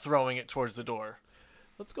 just kind of throwing it towards the door.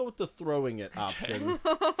 Let's go with the throwing it option.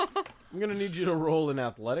 I'm going to need you to roll an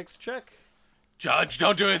athletics check. Judge,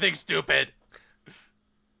 don't do anything stupid.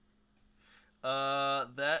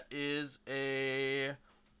 That is a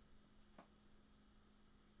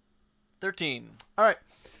 13. All right.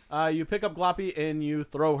 You pick up Gloppy and you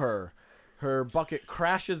throw her. Her bucket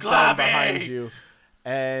crashes down Gloppy! behind you,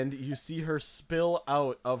 and you see her spill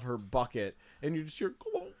out of her bucket, and you just hear...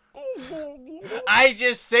 I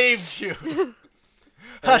just saved you.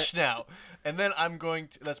 Hush now. And then I'm going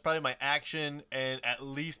to... That's probably my action and at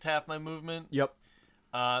least half my movement. Yep.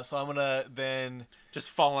 So I'm going to then Just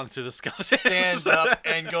fall onto the skeleton. stand up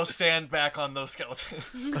and go stand back on those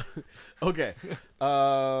skeletons. Okay.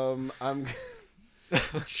 I'm...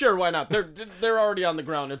 Sure, why not? They're already on the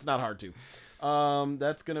ground. It's not hard to.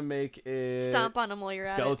 That's going to make it... Stomp on them while you're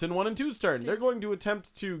Skeleton 1 and 2's turn. They're going to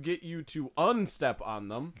attempt to get you to unstep on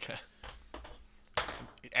them. Okay.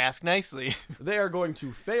 Ask nicely. They are going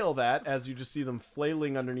to fail that as you just see them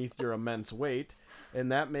flailing underneath your immense weight, and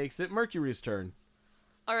that makes it Mercury's turn.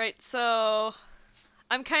 All right, so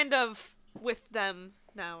I'm kind of with them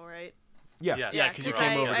now, right? Yeah. Yeah. Yeah, 'cause you I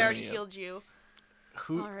came over to already me, yeah. healed you.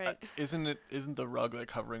 Who? All right. Isn't the rug like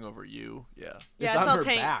hovering over you? Yeah. Yeah, It's on all her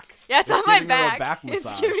tank. back. Yeah, it's on my giving her a back. back It's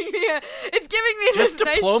massage. giving me Just this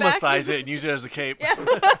nice diplomatize back it and use it as a cape. Yeah.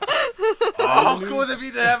 How cool would it be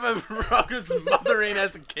to have a Rugger's mothering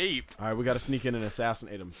as a cape? All right, we got to sneak in and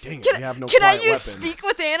assassinate him. Dang it, Can, we have no can I quiet use weapons. speak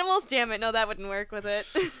with animals? Damn it, no, that wouldn't work with it.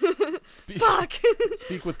 Speak, Fuck.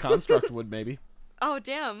 speak with construct would maybe. Oh,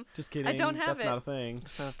 damn. Just kidding. I don't have That's it. not a thing.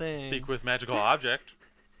 It's not a thing. Speak with magical object.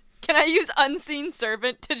 Can I use unseen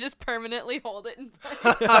servant to just permanently hold it in place?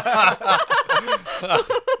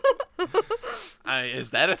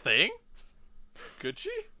 Is that a thing? Could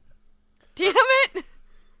she? Damn it.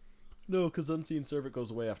 No, because unseen servant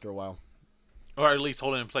goes away after a while. Or at least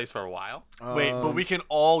hold it in place for a while? Wait, but we can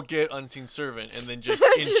all get unseen servant and then just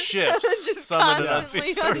in Just- shifts just summon an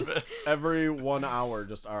constantly unseen servant. Every 1 hour,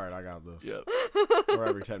 just, all right, I got this. Yep. Or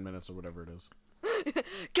every 10 minutes or whatever it is.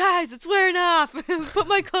 Guys, it's wearing off. Put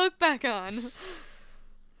my cloak back on.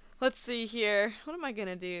 Let's see here. What am I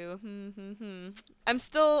gonna do? I'm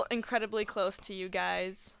still incredibly close to you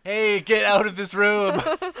guys. Hey, get out of this room.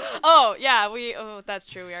 Oh, yeah, that's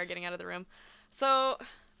true. We are getting out of the room. So,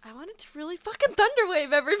 I wanted to really fucking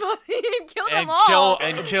thunderwave everybody and kill them all.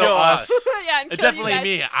 Kill us. Yeah, and kill Definitely you guys.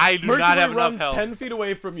 me. I do Mercury not have enough runs health. 10 feet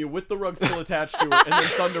away from you with the rug still attached to it, and then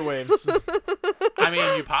thunder waves. I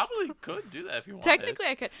mean, you probably could do that if you wanted. Technically,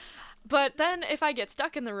 I could. But then if I get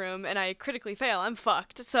stuck in the room and I critically fail, I'm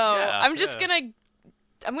fucked. So Yeah, I'm just yeah.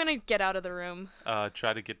 I'm gonna get out of the room.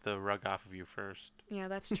 Try to get the rug off of you first. Yeah,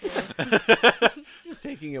 that's true. Just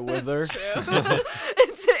taking it with her.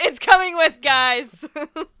 it's coming with, guys.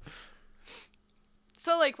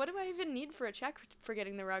 So, like, what do I even need for a check for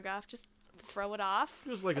getting the rug off? Just throw it off?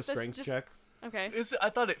 Just like a That's strength just- check. Okay. I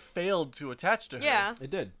thought it failed to attach to her. Yeah, It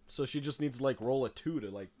did. So she just needs to, like, roll a 2 to,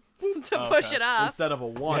 like, to Oh, push okay. it off. instead of a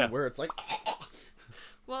 1 Yeah. where it's like...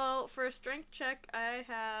 Well, for a strength check, I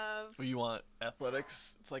have... What you want?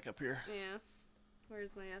 Athletics? It's like up here. Yeah.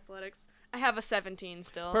 Where's my athletics? I have a 17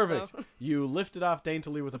 still. Perfect. So. You lift it off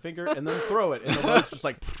daintily with a finger and then throw it, and the rug's just,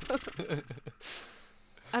 like,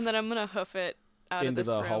 And then I'm gonna hoof it out of into this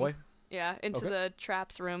the room. hallway. Yeah, into Okay. the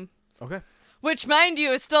traps room. Okay. Which, mind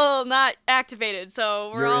you, is still not activated,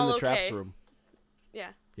 so we're You're all in the okay. traps room.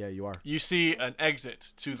 Yeah. Yeah, you are. You see an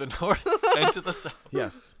exit to the north and to the south.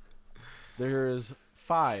 Yes. There's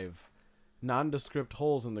 5 nondescript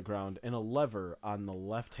holes in the ground and a lever on the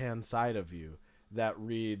left-hand side of you that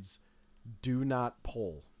reads, "Do not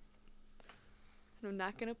pull." I'm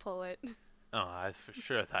not gonna pull it. Oh, I for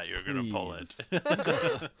sure thought you were going to pull it. Please. ...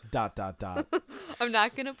 I'm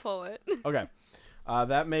not gonna pull it. Okay.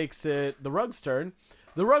 That makes it the rug's turn.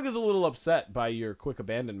 The rug is a little upset by your quick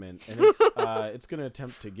abandonment, and it's going to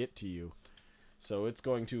attempt to get to you. So it's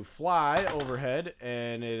going to fly overhead,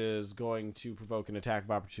 and it is going to provoke an attack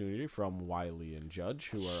of opportunity from Wiley and Judge,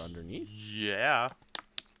 who are underneath. Yeah.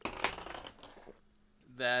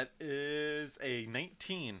 That is a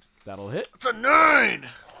 19. That'll hit. It's a 9!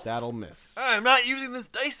 That'll miss. I'm not using this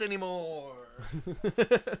dice anymore.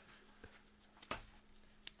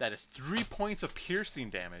 That is 3 points of piercing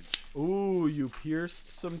damage. Ooh, you pierced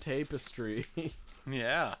some tapestry.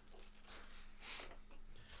 Yeah.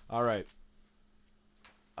 All right.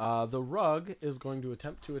 The rug is going to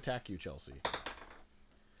attempt to attack you, Chelsea.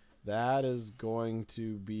 That is going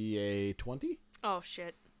to be a 20. Oh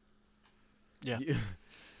shit. Yeah.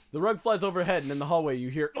 The rug flies overhead, and in the hallway you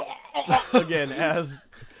hear again as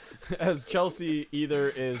Chelsea either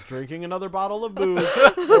is drinking another bottle of booze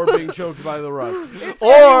or being choked by the rug. It's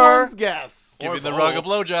Or anyone's guess. Giving the rug a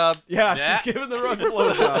blowjob. Yeah, she's giving the rug a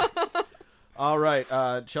blowjob. All right,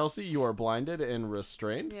 Chelsea, you are blinded and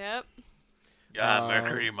restrained. Yep. God,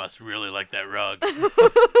 Mercury must really like that rug.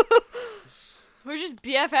 We're just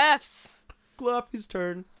BFFs. Gloppy's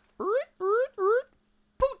turn.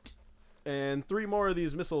 Poot! And 3 more of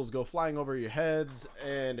these missiles go flying over your heads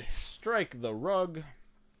and strike the rug.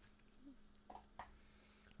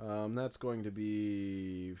 That's going to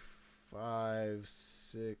be 5,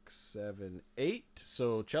 6, 7, 8.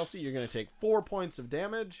 So, Chelsea, you're going to take 4 points of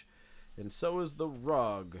damage, and so is the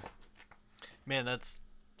rug. Man, it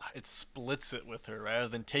splits it with her rather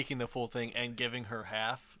than taking the full thing and giving her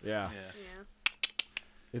half. Yeah. Yeah.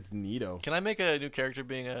 It's neato. Can I make a new character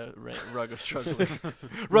being a rug of struggling?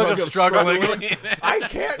 Rug of struggling. I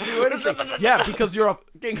can't do anything. Yeah, because you're a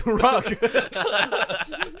fucking rug.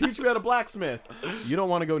 Teach me how to blacksmith. You don't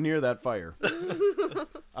want to go near that fire.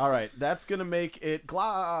 All right, that's going to make it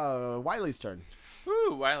Wiley's turn.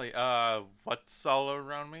 Woo, Wiley. What's all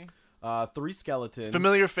around me? 3 skeletons.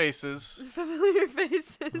 Familiar faces. Familiar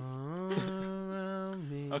faces.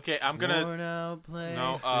 Okay, I'm gonna.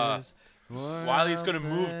 No, Wiley's gonna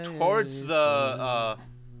move towards the.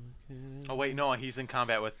 Oh wait, no, he's in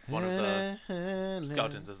combat with one of the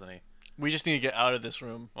skeletons, isn't he? We just need to get out of this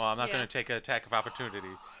room. Well, I'm not gonna take an attack of opportunity.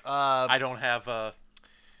 I I don't have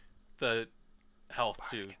the health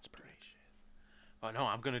to. Oh no,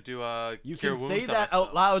 I'm gonna do You cure can wounds say on that myself.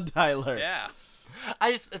 out loud, Tyler. Yeah.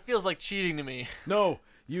 it feels like cheating to me. No,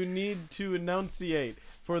 you need to enunciate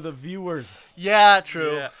for the viewers. Yeah,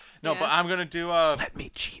 true. Yeah. No, Yeah. but I'm gonna do Let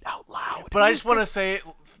me cheat out loud. But I just want to say,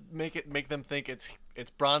 make them think it's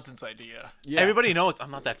Bronson's idea. Yeah. Everybody knows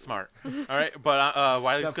I'm not that smart. All right, but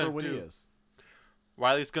Wiley's Except for gonna when he do. is.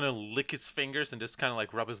 Wiley's gonna lick his fingers and just kind of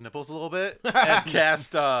like rub his nipples a little bit and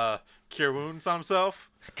cast cure wounds on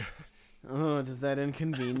himself. Oh, does that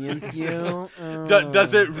inconvenience you?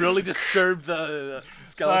 Does it really disturb the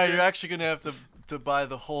skeleton? Sorry, you're actually gonna have to buy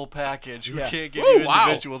the whole package. We Yeah. can't give Ooh, you wow.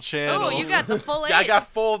 individual channels. Oh, you got the full 8. Yeah, I got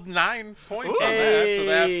full 9 points on that, so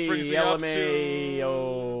that brings me up to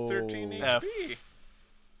LMAO. 13 F. HP.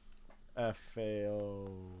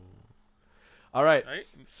 FAO. All right. Right?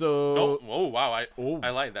 So. Oh wow! Oh. I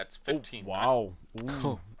lied. That's 15. Wow.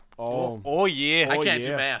 Ooh. Oh. Oh yeah. I can't do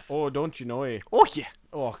yeah. math. Oh, don't you know it? Oh yeah.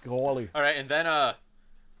 Oh, golly. All right, and then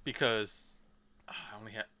because I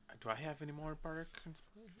only have. Do I have any more bardic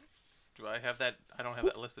inspiration? Do I have that? I don't have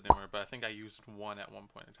that listed anywhere, but I think I used 1 at one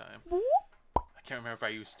point in time. I can't remember if I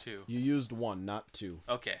used 2. You used 1, not 2.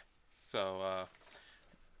 Okay, so I'll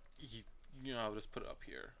just put it up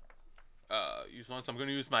here. Use 1, so I'm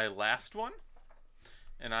gonna use my last one,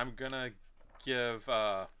 and I'm gonna give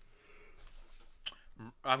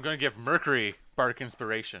Mercury bardic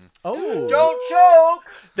inspiration. Oh. Don't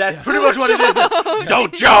choke. That's pretty much what it is. It's,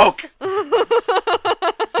 don't joke.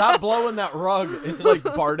 Stop blowing that rug. It's like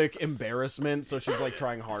bardic embarrassment, so she's like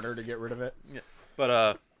trying harder to get rid of it. Yeah.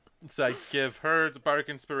 But so I give her the bardic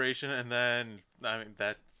inspiration, and then I'm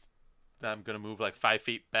gonna move like 5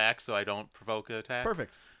 feet back so I don't provoke an attack.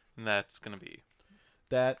 Perfect. And that's gonna be.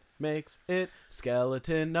 That makes it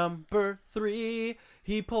skeleton number 3.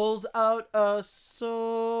 He pulls out a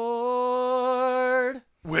sword.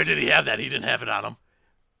 Where did he have that? He didn't have it on him.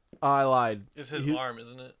 I lied. It's his He- arm,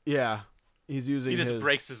 isn't it? Yeah. He's using He just his...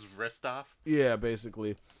 breaks his wrist off. Yeah,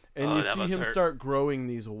 basically. And Oh, you that see must him hurt. start growing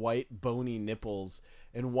these white bony nipples,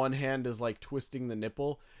 and one hand is like twisting the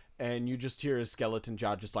nipple, and you just hear his skeleton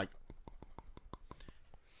jaw just like...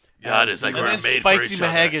 God, it's like And we're then made Spicy for each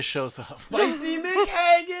Mahaggis shows up. Spicy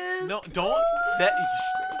McHaggis! other.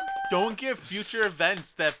 Don't give future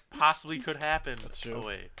events that possibly could happen. That's true.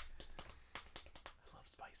 Away. love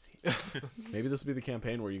Spicy. Maybe this will be the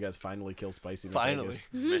campaign where you guys finally kill Spicy McHaggis. Finally.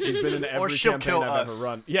 She's been in every she'll campaign kill I've us. ever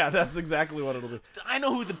run. Yeah, that's exactly what it'll be. I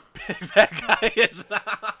know who the big bad guy is.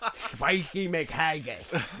 Spicy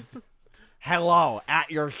McHaggis. Hello, at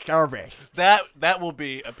your service. That will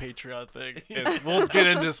be a Patreon thing. We'll get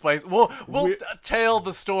into Spicy. We'll tell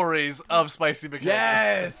the stories of Spicy Mahaggis.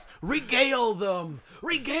 Yes! Regale them!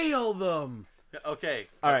 Regale them! Okay.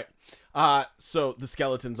 All right. So the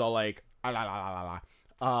skeleton's all like, "Ah, la, la, la, la,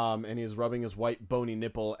 la." And he's rubbing his white bony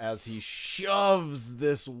nipple as he shoves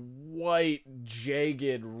this white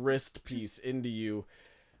jagged wrist piece into you.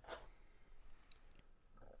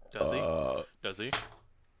 Does he? Does he?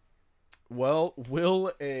 Well,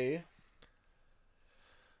 will a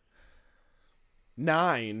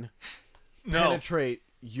 9 No. penetrate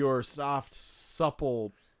your soft,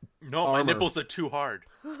 supple No, my armor. nipples are too hard.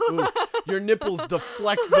 Ooh, your nipples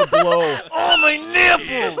deflect the blow. Oh, my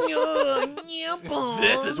nipples!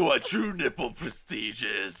 This is what true nipple prestige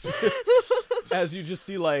is. As you just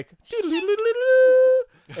see like,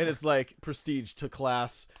 and it's like prestige to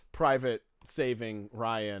class, private saving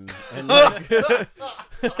Ryan, and like,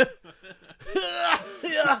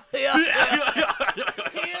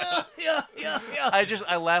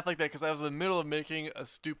 I laugh like that because I was in the middle of making a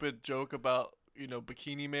stupid joke about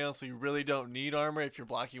bikini male, so you really don't need armor if you're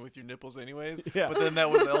blocking with your nipples anyways. Yeah. But then that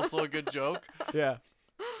was also a good joke. yeah,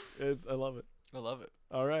 I love it. I love it.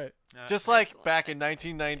 All right, Just like back in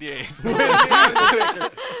 1998.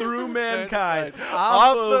 through mankind, Off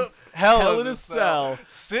off the of Hell in a Cell,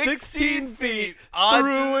 16 feet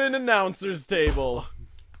through an announcer's table.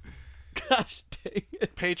 Gosh dang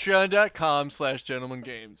it!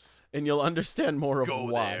 Patreon.com/gentlemangames. And you'll understand more of Go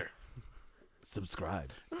why. there.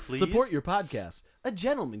 Subscribe. Please? Support your podcast, a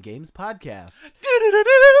Gentleman Games podcast.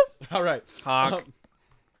 All right. Honk.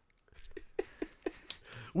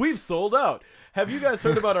 We've sold out. Have you guys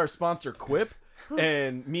heard about our sponsor Quip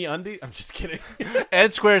and MeUndies? I'm just kidding.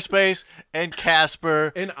 And Squarespace and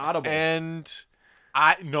Casper And Audible. and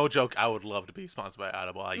No joke, I would love to be sponsored by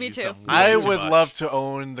Audible. I Me use too. them I way too would much. love to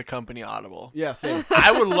own the company Audible. yeah, same.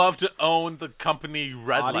 I would love to own the company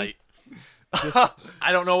Red Audi? Light.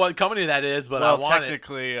 I don't know what company that is, but Well, I want it.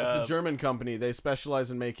 technically, It's a German company. They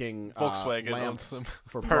specialize in making Volkswagen lamps owns them.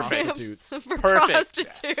 for Perfect. prostitutes. For Perfect.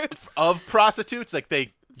 prostitutes. Of prostitutes, like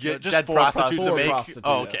they get just dead for prostitutes to prostitutes. make. For prostitutes.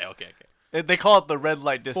 Oh, okay, okay, okay. they call it the red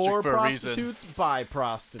light district For for a reason. prostitutes, by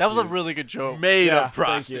prostitutes. That was a really good joke. Made Yeah, of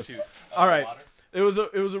thank you. prostitutes. All right. It was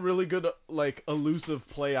a really good like elusive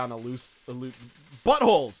play on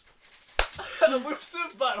buttholes.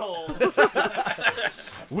 Elusive buttholes.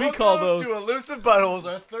 We call those. to elusive buttholes.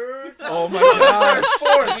 Our third. Oh my gosh.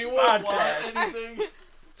 Anyone want anything?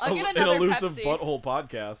 I'll get An another elusive Pepsi. butthole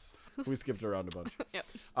podcast. We skipped around a bunch. Yep.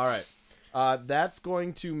 All right. That's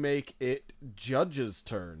going to make it Judge's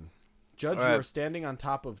turn. Judge, All you right. are standing on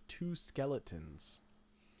top of two skeletons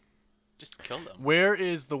Just kill them. Where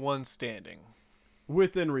is the one standing?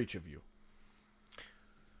 within reach of you.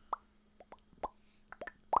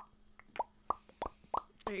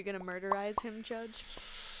 Are you gonna murderize him, Judge?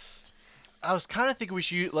 I was kind of thinking we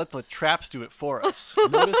should let the traps do it for us.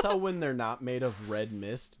 Notice how when they're not made of red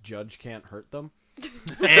mist, Judge can't hurt them.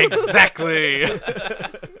 Exactly.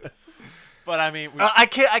 But I mean, I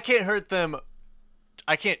can't hurt them.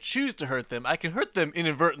 I can't choose to hurt them. I can hurt them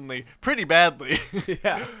inadvertently, pretty badly.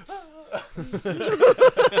 Yeah.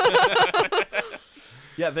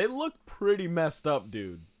 Yeah, they look pretty messed up,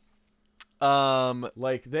 dude.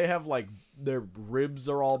 Like they have like their ribs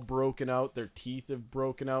are all broken out, their teeth have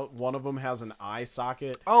broken out. One of them has an eye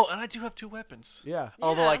socket. Oh, and I do have two weapons. Yeah.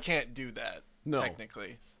 Although Yeah. I can't do that No.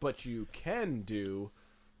 technically. But you can do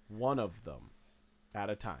one of them at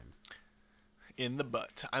a time. In the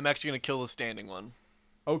butt. I'm actually gonna kill the standing one.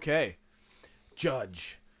 Okay.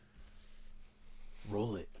 Judge.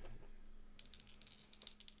 Roll it.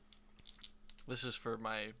 This is for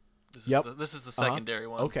my. This Yep. This is the Uh-huh. secondary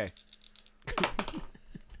one. Okay.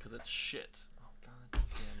 Because it's shit. Oh god damn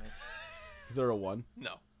Is there a 1?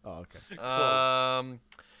 no. Oh, okay. it.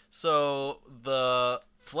 So the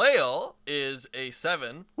flail is a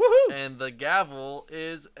 7, Woohoo! and the gavel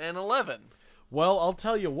is an 11. Well, I'll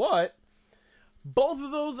tell you what. Both of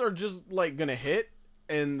those are just like gonna hit,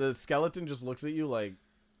 and the skeleton just looks at you like.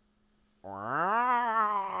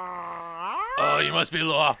 Oh, you must be a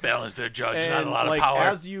little off balance there, Judge. Not And a lot like of power.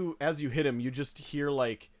 as you hit him, you just hear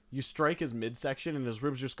like you strike his midsection, and his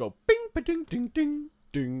ribs just go bing, ding, ding, ding,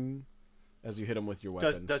 ding, as you hit him with your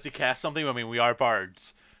weapons. Does he cast something? I mean, we are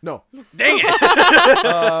bards. No. Dang it!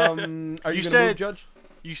 Are you, You gonna move, said- Judge?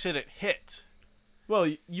 You said it hit. Well,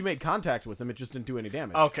 you made contact with him. It just didn't do any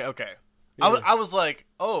damage. Okay, okay. Yeah. I was like,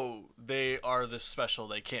 oh, they are this special.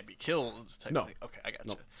 They can't be killed. Technically. Okay, I got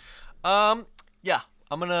you. Yeah,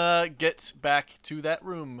 I'm gonna get back to that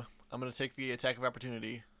room. I'm gonna take the attack of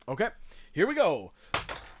opportunity. Okay. Here we go.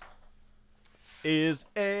 Is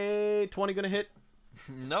a 20 gonna hit?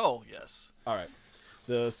 No, yes. All right.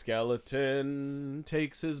 The skeleton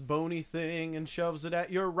takes his bony thing and shoves it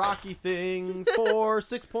at your rocky thing for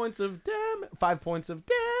 6 points of 5 points of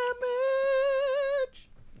damage.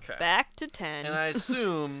 Okay. Back to 10. And I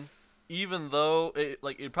assume, even though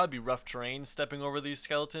it'd probably be rough terrain stepping over these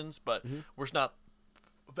skeletons, but we're not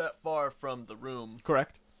that far from the room.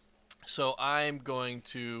 Correct. So I'm going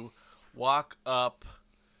to walk up.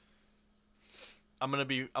 I'm gonna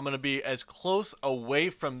be as close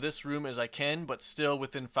away from this room as I can, but still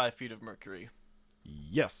within 5 feet of Mercury.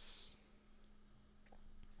 Yes.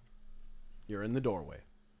 You're in the doorway.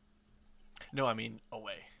 No, I mean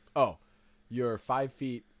away. Oh, you're 5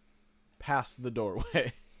 feet past the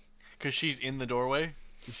doorway. Because she's in the doorway?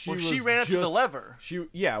 She was ran up to the just- lever.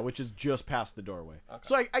 Which is just past the doorway.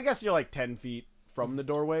 So I guess you're like 10 feet from the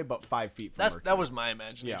doorway, but 5 feet from Mercury. That was my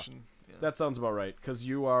imagination. Yeah. That sounds about right, because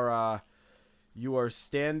you are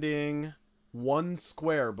standing 1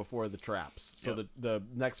 square before the traps. So Yep. the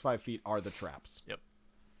next 5 feet are the traps. Yep.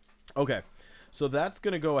 Okay, so that's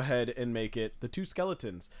going to go ahead and make it the 2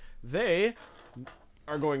 skeletons. They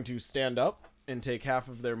are going to stand up and take half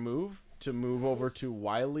of their move to move over to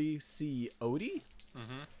Wily C. Odie.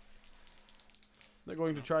 Mm-hmm. They're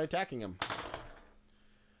going to try attacking him.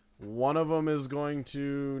 One of them is going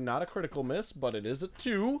to, not a critical miss, but it is a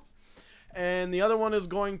 2. And the other one is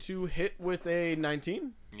going to hit with a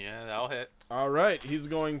 19. Yeah, that'll hit. All right, he's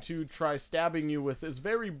going to try stabbing you with his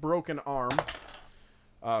very broken arm.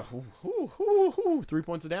 3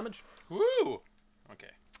 points of damage. Woo!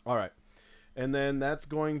 Okay. All right. And then that's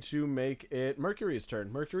going to make it Mercury's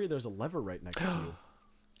turn. Mercury, there's a lever right next to you.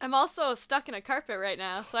 I'm also stuck in a carpet right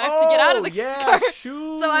now, so I have to get out of the carpet.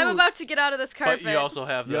 Shoot. So I'm about to get out of this carpet. But you also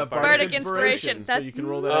have the Yeah, Bardic Inspiration. So you can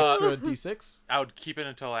roll that extra d6. I would keep it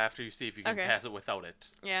until after you see if you can Okay. pass it without it.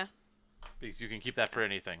 Yeah. Because you can keep that for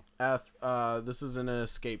anything. This is an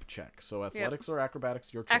escape check. So athletics or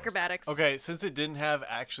acrobatics, your choice. Acrobatics. Okay, since it didn't have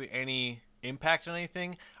actually any impact on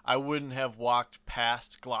anything, I wouldn't have walked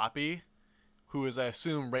past Gloppy, who is, I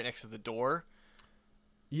assume, right next to the door.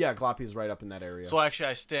 Yeah, Gloppy's right up in that area. So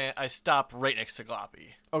actually, I stop right next to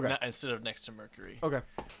Gloppy. Okay. Instead of next to Mercury. Okay.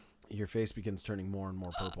 Your face begins turning more and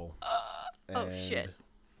more purple. Oh, shit.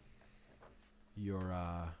 Your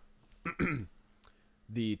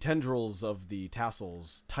the tendrils of the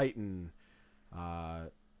tassels tighten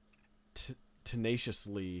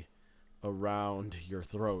tenaciously around your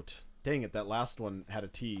throat. Dang it, that last one had a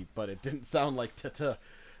T, but it didn't sound like ta-ta.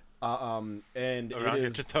 And Around your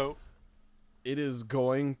toe. it is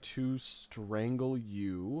going to strangle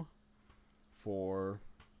you for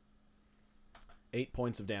 8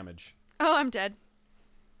 points of damage. Oh, I'm dead.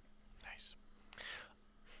 Nice.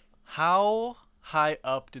 How high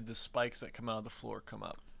up did the spikes that come out of the floor come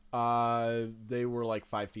up? They were like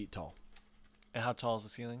 5 feet tall, And how tall is the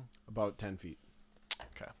ceiling? about 10 feet.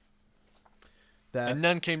 Okay. That's, And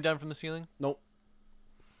none came down from the ceiling? nope.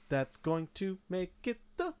 That's going to make it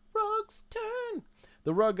the rug's turn.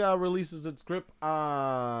 The rug releases its grip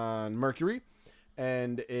on Mercury,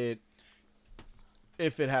 and it,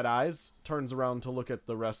 if it had eyes, turns around to look at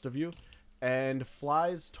the rest of you, and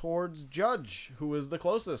flies towards Judge, who is the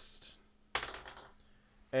closest,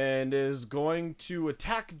 and is going to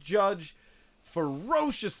attack Judge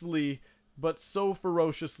ferociously, but so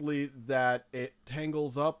ferociously that it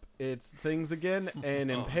tangles up its things again and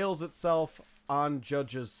impales itself on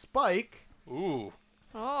Judge's spike. Ooh.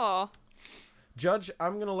 Oh. Judge,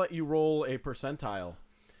 I'm going to let you roll a percentile.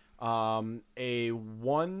 A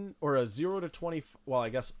 1 or a 0 to 20. Well, I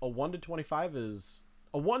guess a 1 to 25 is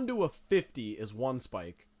a 1 to a 50 is 1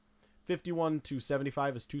 spike. 51 to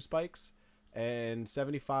 75 is 2 spikes. And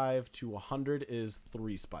 75 to 100 is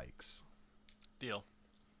 3 spikes. Deal.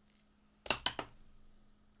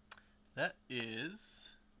 That is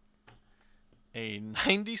a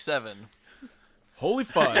 97. Holy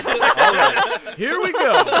fudge. All right, here we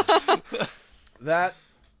go. That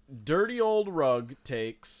dirty old rug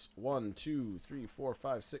takes 1, 2, 3, 4,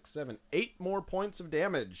 5, 6, 7, 8 more points of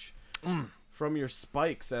damage from your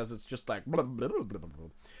spikes as it's just like... Blah, blah, blah, blah, blah.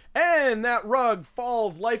 And that rug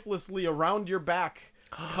falls lifelessly around your back,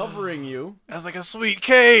 covering you. That's like a sweet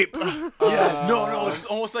cape. Yes. No, it's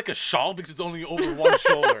almost like a shawl because it's only over one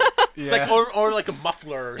shoulder. It's like or like a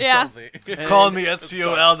muffler or Yeah. something. Call me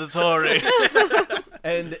Ezio Auditore.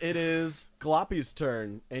 And it is Gloppy's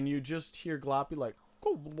turn, and you just hear Gloppy like...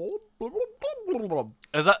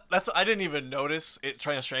 I didn't even notice it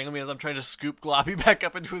trying to strangle me as I'm trying to scoop Gloppy back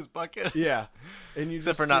up into his bucket. Yeah. And you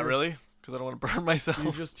Except just for not hear- really, because I don't want to burn myself.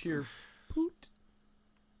 You just hear poot,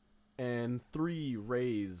 and 3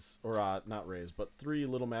 rays, or not rays, but 3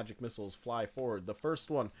 little magic missiles fly forward. The first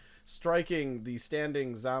one striking the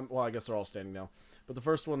standing zombie. Well, I guess they're all standing now. But the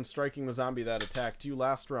first one striking the zombie that attacked you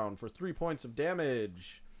last round for 3 points of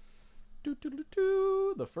damage.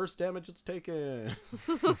 The first damage it's taken.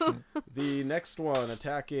 The next one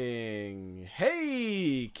attacking.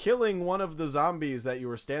 Hey! Killing one of the zombies that you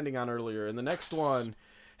were standing on earlier. And the next one.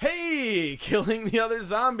 Hey! Killing the other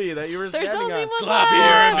zombie that you were There's standing only on. one Gloppy,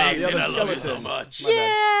 left. you're amazing. the other I love you so skeletons. much. My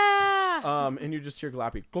bad. Yeah. And you just hear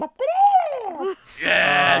Gloppy. Glop,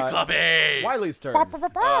 Yeah, Uh, Gloppy. Wiley's turn.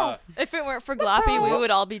 If it weren't for Gloppy, we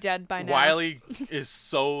would all be dead by now. Wiley is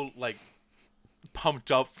so like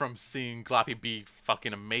pumped up from seeing Gloppy be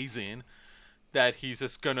fucking amazing that he's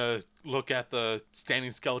just gonna look at the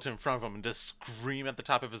standing skeleton in front of him and just scream at the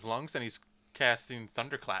top of his lungs, and he's casting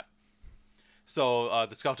Thunderclap. So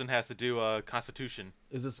the skeleton has to do a Constitution.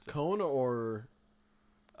 Is this cone or?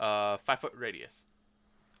 5-foot radius.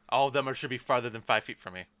 All of them should be farther than 5 feet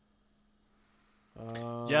from me.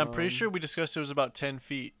 Yeah, I'm pretty sure we discussed it was about 10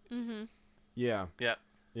 feet. Mm-hmm. Yeah. Yep.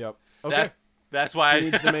 Yep. Okay. That's why He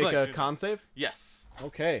needs to make a con save. Yes.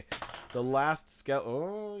 Okay. The last skeleton.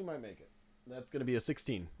 Oh, you might make it. That's gonna be a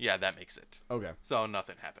 16. Yeah, that makes it. Okay. So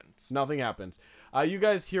nothing happens. Nothing happens. You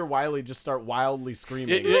guys hear Wiley just start wildly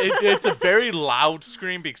screaming. It's a very loud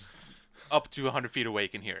scream because up to 100 feet away you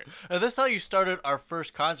can hear it. That's how you started our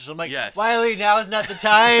first concert. I'm like, Yes. Wiley, now is not the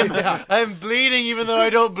time. I'm bleeding even though I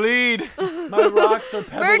don't bleed. My rocks are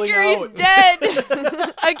pebbling Mercury's out. dead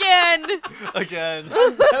again. Again.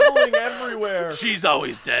 Pebbling everywhere. She's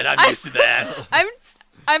always dead. I'm used to that.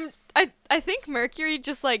 I think Mercury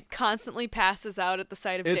just like constantly passes out at the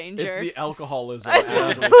sight of danger. It's the alcoholism.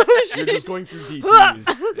 Actually. You're just going through DTs.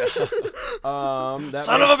 That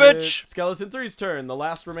Son of a makes bitch! it Skeleton 3's turn. The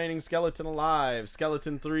last remaining skeleton alive.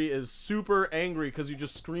 Skeleton 3 is super angry because you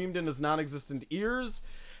just screamed in his non-existent ears,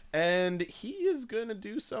 and he is gonna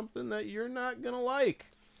do something that you're not gonna like.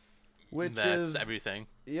 That's everything.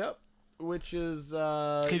 Yep. Which is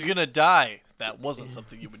He's gonna die. That wasn't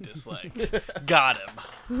something you would dislike. Got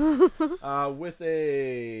him. with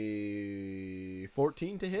a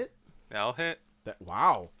 14 to hit. That'll hit.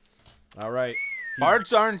 Wow. All right.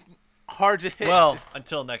 Bards aren't hard to hit. Well,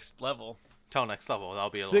 until next level. till next level.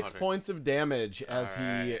 That'll be a little 6 harder. points of damage as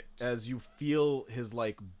Alright. as you feel his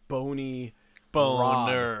like bony Boner.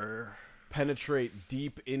 rod penetrate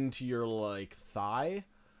deep into your like thigh,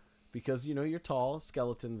 because you know you're tall.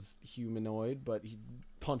 Skeleton's humanoid, but he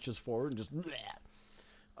punches forward and just bleh.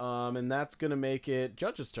 And that's gonna make it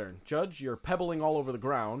Judge's turn. Judge, you're pebbling all over the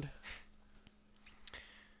ground.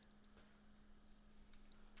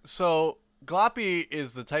 So Gloppy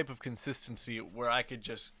is the type of consistency where I could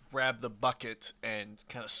just grab the bucket and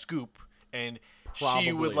kind of scoop, and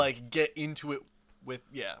she would Probably. like get into it with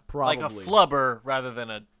like a Probably. flubber rather than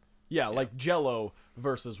a Yeah, like Jello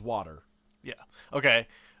versus water. Okay.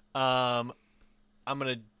 I'm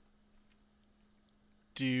gonna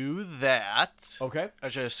do that. Okay.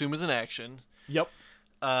 Which I assume is an action. Yep.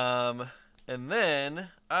 And then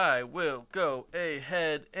I will go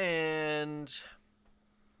ahead and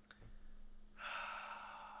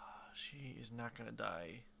she is not gonna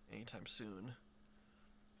die anytime soon.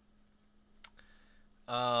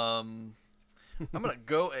 I'm gonna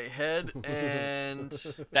go ahead and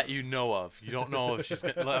That you know of. You don't know if she's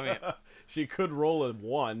gonna. I mean, She could roll a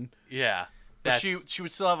 1. yeah. but That's, she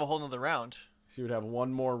would still have a whole nother round. She would have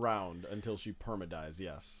one more round until she permadies.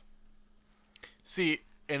 Yes. See,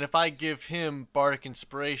 and if I give him Bardic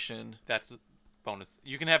Inspiration, that's a bonus.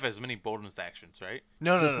 You can have as many bonus actions, right?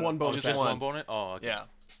 no, Just no, one bonus just Just one. one bonus. Oh, okay. Yeah,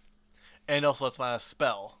 and also that's my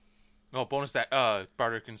spell. No bonus.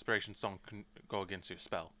 Bardic Inspirations don't go against your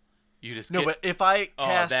spell. You just No, get, but if I Oh,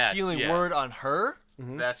 cast that, Healing yeah. Word on her,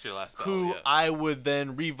 that's your last spell. who yeah. I would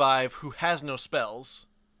then revive, who has no spells.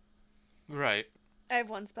 Right. I have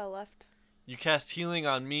one spell left. You cast healing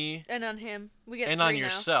on me And on him. We get and 3 on now.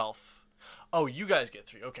 yourself. Oh, you guys get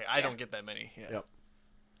 3. Okay, I Yeah. don't get that many. Yeah. Yep.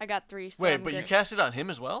 I got 3, so Wait, I'm but you good. cast it on him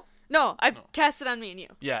as well? No, I cast it on me and you.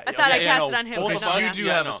 Yeah. I thought I okay. cast no, it on him. both but of not us- you now. do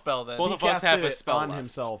yeah, have no. a spell then. Both He of us casted have a it spell on left.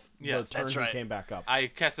 himself Yes. the turn That's he right. came back up. I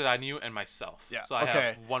cast it on you and myself. Yeah, So I okay.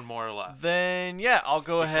 have one more left. Then yeah, I'll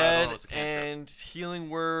go Just my ahead bonus cantrip. and healing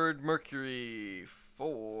word Mercury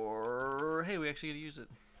for. Hey, we actually get to use it.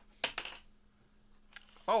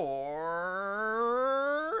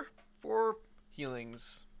 Four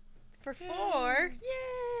healings. For 4.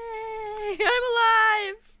 Yay! I'm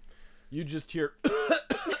alive! You just hear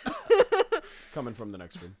coming from the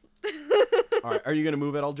next room. All right, are you gonna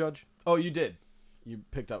move at all, Judge? Oh, you did. You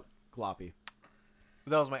picked up Gloppy,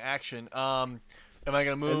 That was my action. Am I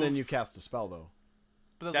gonna move? and then you cast a spell though.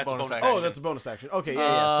 But That's a bonus bonus action. Oh, that's a bonus action. Okay,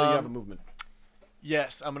 yeah. So you have a movement.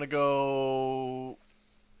 Yes, I'm gonna go.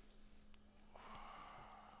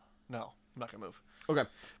 No, I'm not gonna move. Okay,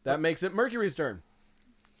 that makes it Mercury's turn.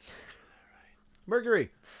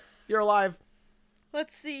 Mercury, you're alive.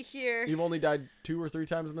 Let's see here. You've only died 2 or 3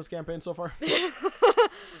 times in this campaign so far.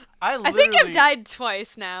 I think I've died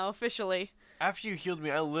twice now, officially. After you healed me,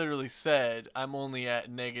 I literally said I'm only at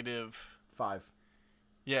negative. 5.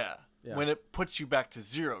 Yeah. Yeah. When it puts you back to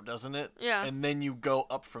 0, doesn't it? Yeah. And then you go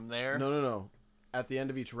up from there. No. At the end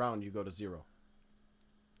of each round, you go to 0.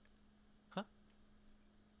 Huh?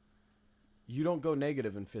 You don't go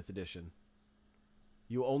negative in 5th edition.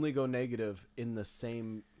 You only go negative in the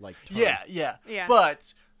same like turn. Yeah. Yeah.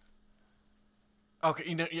 But Okay,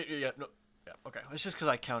 yeah, no. Yeah, okay. It's just because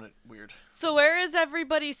I counted weird. So where is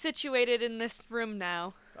everybody situated in this room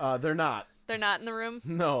now? They're not. They're not in the room?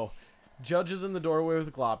 No. Judge is in the doorway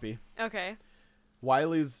with Gloppy. Okay.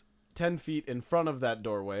 Wiley's 10 feet in front of that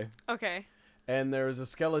doorway. Okay. And there is a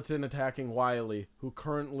skeleton attacking Wiley, who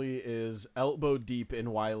currently is elbow deep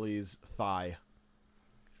in Wiley's thigh.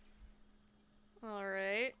 All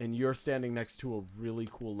right. And you're standing next to a really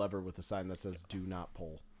cool lever with a sign that says, "Do not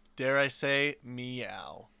pull." Dare I say,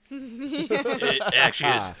 meow. It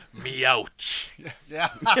actually is meowch. Yeah.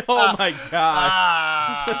 Oh my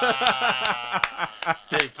god.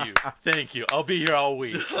 Thank you. I'll be here all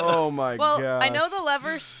week. Oh my god. Well, I know the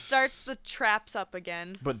lever starts the traps up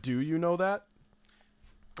again. But do you know that?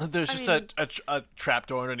 There's I just mean- a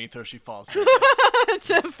trapdoor underneath her. She falls.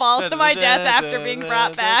 To fall to my death after being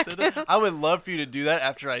brought back. I would love for you to do that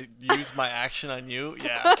after I use my action on you.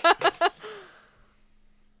 Yeah.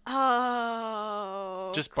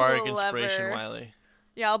 Oh. Just cool bardic inspiration, lever. Wiley.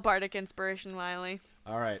 Yeah, I'll bardic inspiration, Wiley.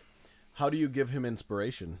 All right. How do you give him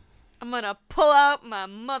inspiration? I'm gonna pull out my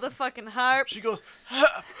motherfucking harp. She goes.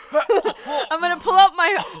 I'm gonna pull out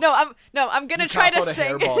my I'm gonna try Cough to out a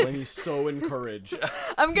sing. hairball, and he's so encouraged.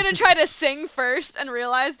 I'm gonna try to sing first and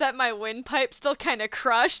realize that my windpipe's still kind of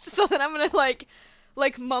crushed. So then I'm gonna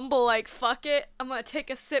like mumble like fuck it. I'm gonna take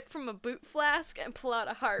a sip from a boot flask and pull out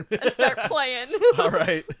a harp and start playing. All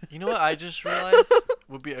right. You know what I just realized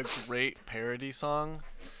would be a great parody song?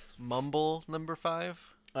 Mumble number 5.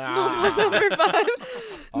 Number 5.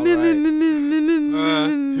 All right.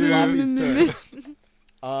 Gloppy's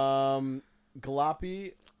turn.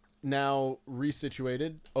 Gloppy, now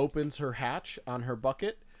resituated, opens her hatch on her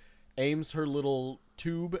bucket, aims her little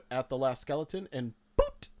tube at the last skeleton, and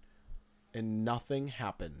boot! And nothing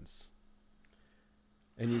happens.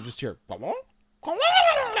 And you just hear...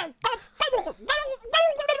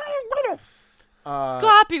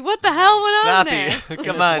 Gloppy, what the hell went on there? Gloppy,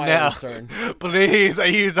 come on now. Wiley's turn. Please, I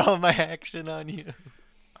used all my action on you.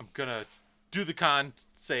 I'm gonna do the con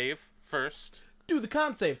save first. Do the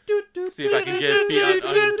con save. See if I can get beyond.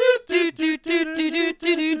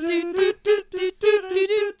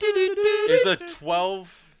 Is a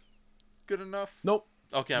 12 good enough? Nope.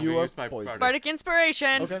 Okay, I'm You gonna are use my poisoned. bardic. Bardic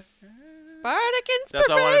inspiration. Okay. Bardic inspiration. That's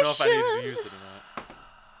why I want to know if I need to use it or not.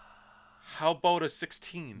 How about a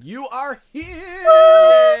 16? You are here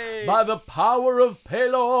Yay! by the power of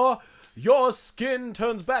Pelor. Your skin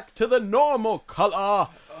turns back to the normal color,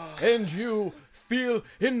 and you feel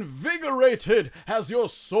invigorated as your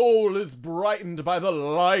soul is brightened by the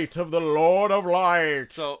light of the Lord of Light.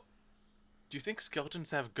 So, do you think skeletons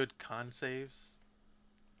have good con saves?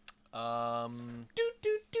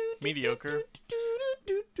 Mediocre.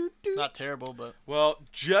 Not terrible, but Well,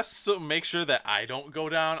 just so make sure that I don't go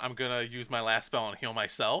down, I'm gonna use my last spell and heal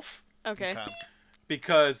myself. Okay. okay.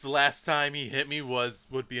 Because the last time he hit me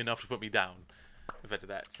would be enough to put me down if I did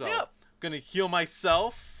that. So, Yep. I'm gonna heal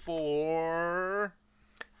myself for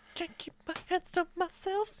Can't keep my hands to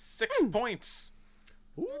myself. 6 points.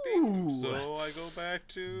 Ooh. So I go back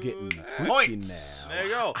to Getting that. freaky Points. now. There you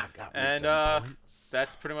go. I got me And some points.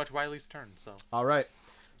 that's pretty much Wiley's turn. So All right.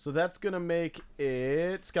 So that's going to make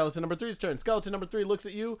it skeleton number 3's turn. Skeleton number 3 looks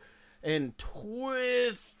at you and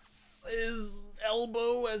twists his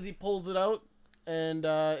elbow as he pulls it out and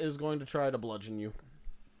is going to try to bludgeon you.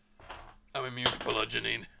 I'm immune to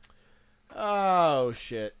bludgeoning. Oh,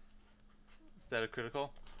 shit. Is that a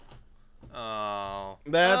critical? Oh.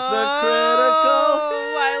 That's a critical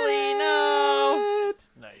Wiley, no. hit.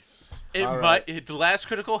 Nice. The last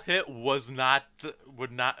critical hit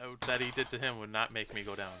that he did to him would not make me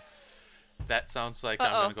go down. That sounds like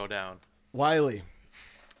I'm gonna go down. Wiley,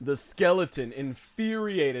 the skeleton,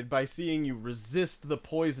 infuriated by seeing you resist the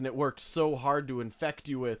poison it worked so hard to infect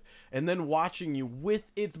you with, and then watching you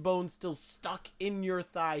with its bones still stuck in your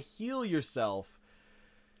thigh heal yourself,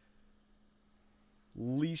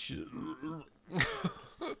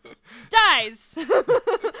 Dies.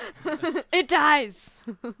 It dies.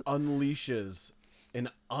 unleashes an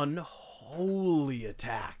unholy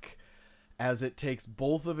attack as it takes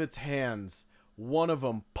both of its hands, one of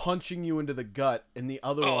them punching you into the gut and the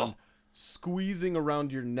other one squeezing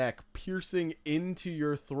around your neck, piercing into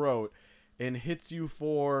your throat, and hits you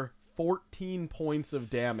for 14 points of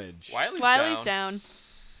damage. Wiley's down.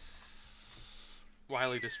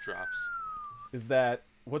 Wiley just drops. Is that...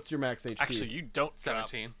 What's your max HP? Actually, you don't drop.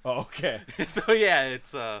 17. Oh, okay. So yeah,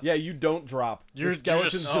 it's Yeah, you don't drop. You're the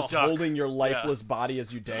skeleton's just just stuck. holding your lifeless body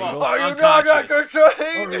as you dangle. Well, are you not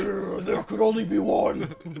There could only be one.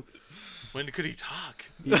 When could he talk?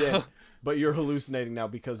 He did. But you're hallucinating now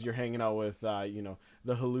because you're hanging out with, the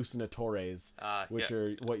hallucinatores, which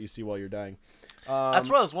are what you see while you're dying. That's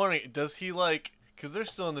what I was wondering. Does he because they're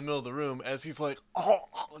still in the middle of the room, as he's like,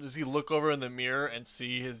 does he look over in the mirror and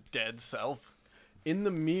see his dead self? In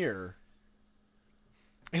the mirror,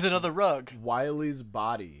 He's another rug. Wiley's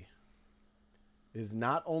body is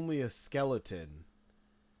not only a skeleton,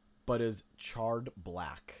 but is charred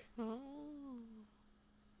black.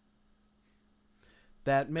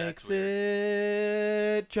 That makes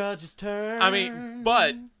it Judge's turn. I mean,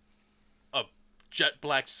 but a jet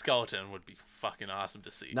black skeleton would be fucking awesome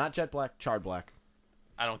to see. Not jet black, charred black.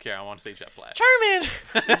 I don't care. I want to say jet black.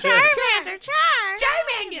 Charmander!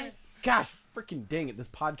 Charmander. Gosh, freaking dang it. This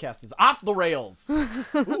podcast is off the rails.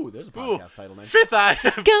 Ooh, there's a podcast title name. Fifth eye.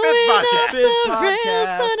 Going Fifth podcast. off Fifth the rails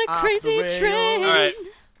podcast, on a off crazy the rails. train. All right.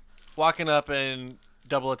 Walking up and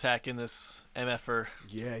double attacking this MFer.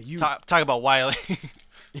 Yeah, you. Talk about Wiley.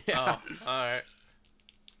 Yeah. Oh, all right.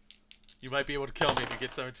 You might be able to kill me if you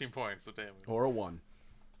get 17 points. So damn. Or a 1.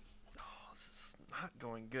 Not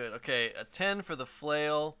going good. Okay, a 10 for the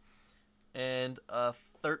flail and a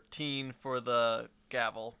 13 for the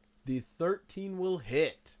gavel. The 13 will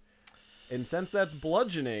hit. And since that's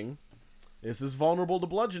bludgeoning, this is vulnerable to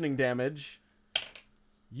bludgeoning damage.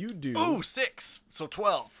 You do Ooh, 6. So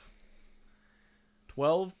 12.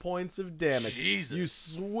 12 points of damage. Jesus. You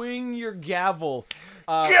swing your gavel.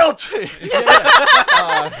 Guilty!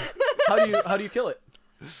 How do you kill it?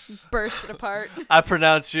 Burst it apart. I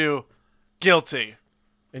pronounce you guilty.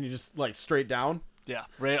 And you just straight down. Yeah,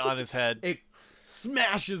 right on his head. It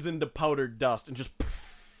smashes into powdered dust and just poof.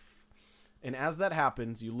 And as that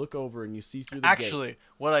happens, you look over and you see through the Actually,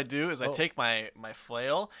 what I do is I Oh. take my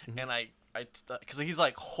flail and I because he's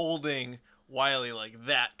holding Wiley like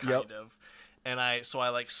that kind of, and I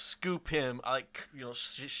scoop him. I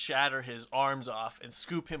shatter his arms off and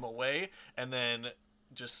scoop him away, and then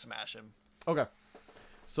just smash him. Okay.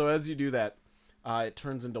 So as you do that, it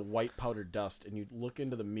turns into white powdered dust, and you look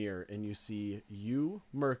into the mirror and you see you,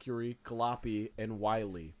 Mercury, Gloppy, and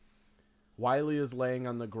Wiley. Wiley is laying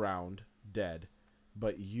on the ground, dead,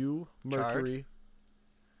 but you, Mercury,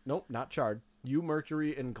 nope, not charred. You,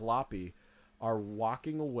 Mercury, and Gloppy are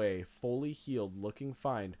walking away, fully healed, looking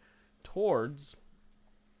fine, towards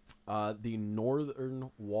the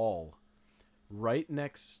northern wall, right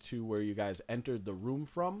next to where you guys entered the room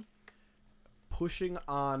from, pushing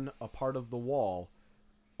on a part of the wall,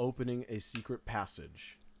 opening a secret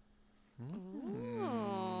passage.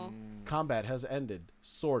 Oh. Combat has ended,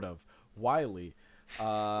 sort of. Wiley.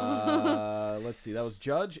 Let's see, that was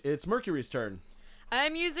Judge. It's Mercury's turn.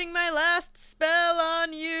 I'm using my last spell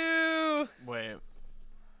on you. Wait.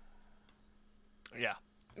 Yeah.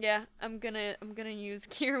 Yeah, I'm gonna use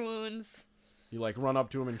Cure Wounds. You run up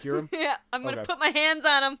to him and cure him? Yeah, I'm gonna Okay. put my hands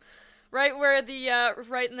on him, right where the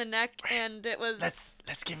right in the neck, and it was. Let's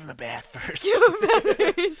give him a bath first.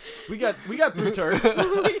 We got 3 turns.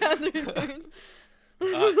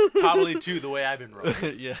 Probably 2 the way I've been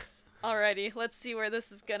rolling. Yeah. Alrighty, let's see where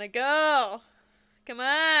this is gonna go. Come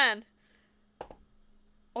on.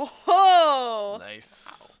 Oh,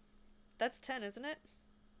 Nice. that's 10, isn't it?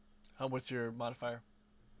 What's your modifier?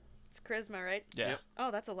 It's charisma, right? Yeah. Yep.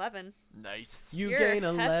 Oh, that's 11. Nice. You You're gain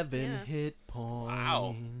hef- 11 yeah. hit points.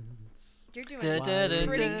 Wow. You're doing Dun, dun, dun,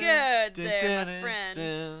 pretty dun, good dun, there, dun, my dun, friend.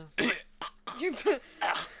 dun. You're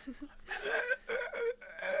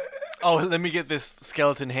Oh, let me get this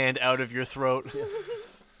skeleton hand out of your throat.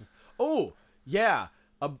 Oh, yeah.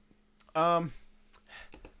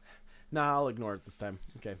 Nah, I'll ignore it this time.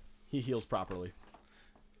 Okay. He heals properly.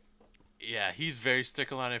 Yeah, he's very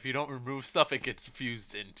stickle on it. If you don't remove stuff, it gets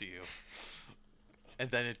fused into you.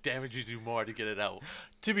 And then it damages you more to get it out.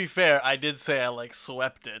 To be fair, I did say I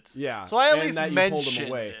swept it. Yeah. So I at and least that you mentioned pulled him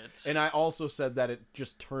away. it. And I also said that it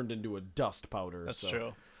just turned into a dust powder. That's so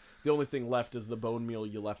true. The only thing left is the bone meal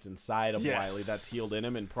you left inside of Yes. Wiley that's healed in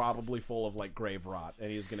him and probably full of grave rot.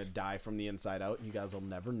 And he's going to die from the inside out. And you guys will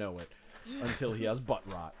never know it until he has butt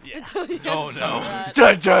rot. Yeah. Oh no.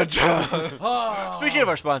 Dun, dun, dun. Speaking of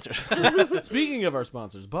our sponsors, Speaking of our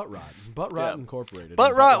sponsors, Butt Rot. Butt Rot Yeah. Incorporated. Butt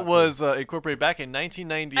And Rot was incorporated back in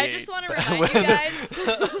 1998. I just want to remind you guys.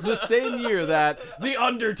 the same year that The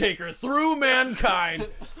Undertaker threw mankind.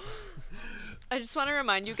 I just want to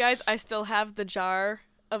remind you guys. I still have the jar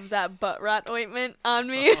of that butt rot ointment on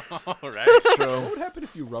me. All right. What would happen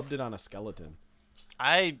if you rubbed it on a skeleton?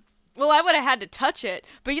 Well, I would have had to touch it,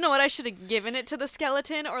 but you know what? I should have given it to the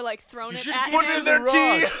skeleton or thrown it at put him. it in their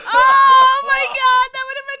teeth. Oh my god, that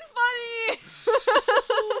would have been funny!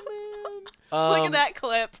 Look at that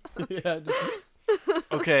clip. Yeah.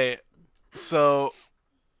 Okay, so,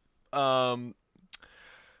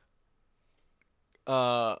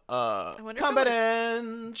 wonder if combat it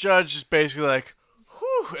ends. Judge is basically like,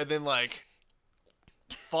 whew, and then like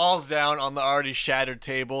falls down on the already shattered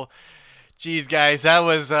table. Jeez, guys, that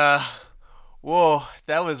was whoa,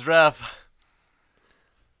 that was rough.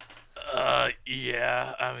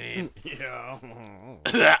 Yeah, I mean,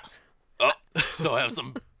 Yeah. oh, still have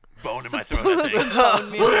some bone in my throat, I think.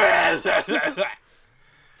 bone meal.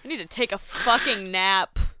 I need to take a fucking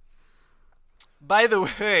nap. By the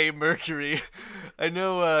way, Mercury, I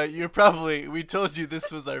know we told you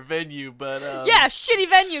this was our venue, but Yeah, shitty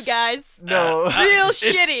venue, guys. no. Real It's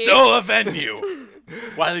shitty. still a venue.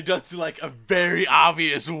 Wiley does do like a very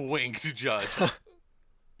obvious wink to Judge.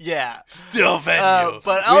 Yeah. Still venue.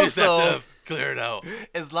 But we just also- have to clear it out.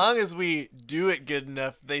 As long as we do it good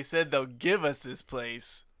enough, they said they'll give us this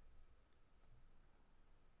place.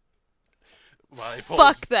 Wiley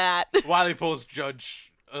Fuck that. Wiley pulls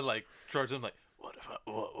Judge like towards him like,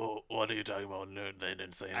 what are you talking about? No, they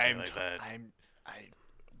didn't say anything like that.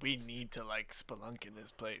 We need to like spelunk in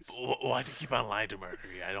this place. Why do you keep on lying to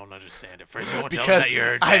Mercury? I don't understand it. First, you won't tell me Because that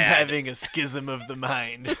you're I'm dad. having a schism of the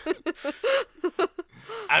mind.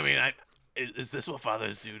 I mean, is this what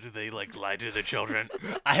fathers do? Do they like lie to their children?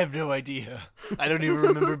 I have no idea. I don't even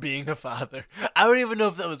remember being a father. I don't even know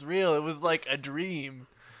if that was real. It was like a dream.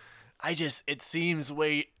 It seems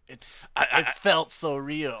it felt so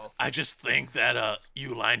real. I just think that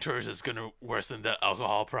you lying to her is gonna worsen the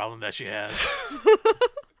alcohol problem that she has.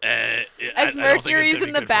 As Mercury's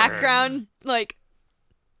in the background, like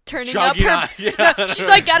turning Chugging up on, her. yeah, No, she's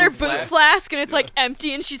like got her boot flask and it's like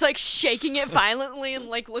empty, and she's like shaking it violently and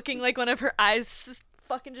like looking like one of her eyes is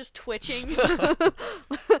fucking just twitching.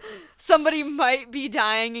 Somebody might be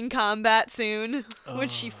dying in combat soon when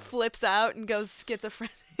she flips out and goes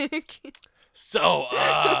schizophrenic. So,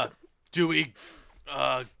 do we,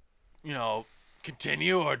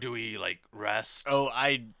 continue or do we like rest? Oh,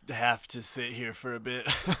 I have to sit here for a bit.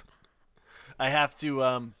 I have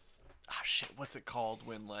to shit, what's it called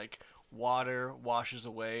when like water washes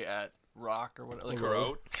away at rock or what? Like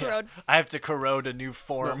Corrode? Corrode. I have to corrode a new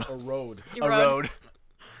form. A road. You A rode. road.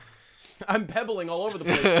 I'm pebbling all over the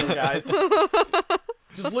place, you guys.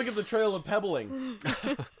 Just look at the trail of pebbling.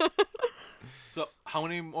 So, how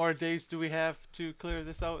many more days do we have to clear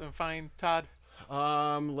this out and find Todd?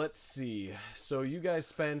 Let's see. So you guys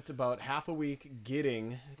spent about half a week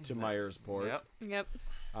getting to Myersport. Yep. Yep.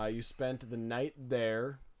 You spent the night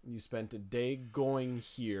there. You spent a day going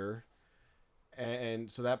here. And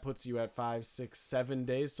so that puts you at 5, 6, 7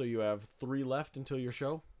 days. So you have 3 left until your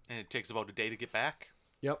show. And it takes about a day to get back.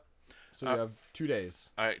 Yep. So you have 2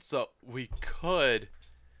 days. All right, so we could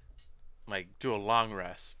like do a long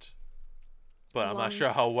rest, but I'm not sure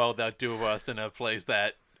how well that do us in a place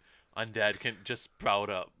that undead can just sprout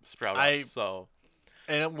up. So,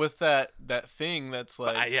 And with that thing that's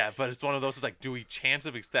like, yeah, but it's one of those. It's like, do we chance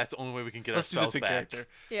it because that's the only way we can get let's do our this spells in back? character.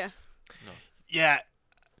 Yeah. Yeah.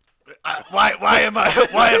 Why am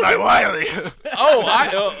I Wiley? Oh, I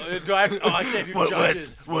can't do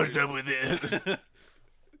judges. What's up with this?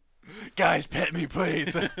 Guys, pet me,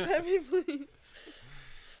 please. Heavy please.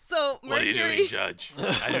 So What are you doing, Mercury, Judge?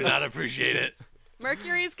 I do not appreciate it.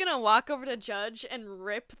 Mercury's gonna walk over to Judge and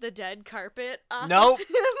rip the dead carpet off. Nope. him,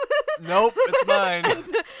 Nope, it's mine.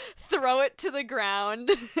 throw it to the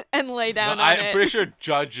ground, and lay down on I'm it. pretty sure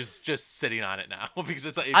Judge is just sitting on it now because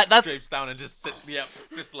it's like it that's- drapes down and just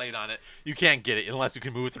just laid on it. You can't get it unless you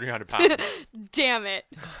can move 300 pounds. Damn it!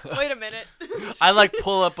 Wait a minute. I like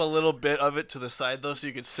pull up a little bit of it to the side though, so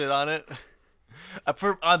you could sit on it.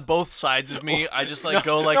 On both sides of me, I just like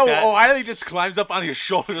go like that. Oh, Wiley just climbs up on your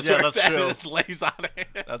shoulders Yeah, where it's that's at and true. just lays on it.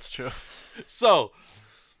 That's true. So,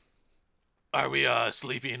 are we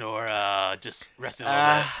sleeping or just resting a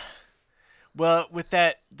little bit? Well, with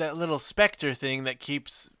that little specter thing that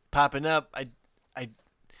keeps popping up,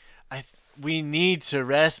 we need to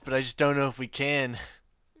rest, but I just don't know if we can.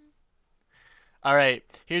 All right,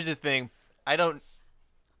 here's the thing.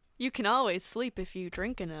 You can always sleep if you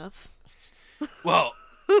drink enough. Well,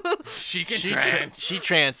 she can trance. She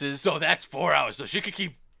trances. So that's 4 hours. So she could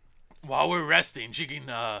keep, while we're resting, she can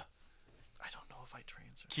I don't know if I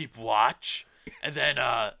trance. keep watch. And then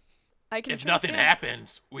I can. if nothing trance in.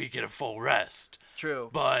 happens, we get a full rest.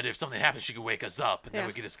 True. But if something happens, she can wake us up, and then Yeah.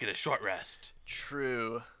 we can just get a short rest.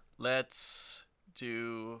 True. Let's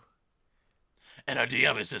do. And our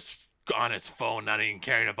DM is just on his phone, not even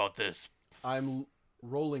caring about this. I'm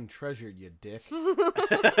rolling treasure, you dick.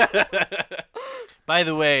 By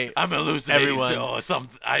the way, I'm hallucinating. Everyone. So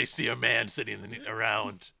I see a man sitting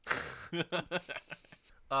around.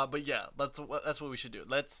 but yeah, that's what we should do.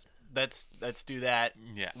 Let's do that.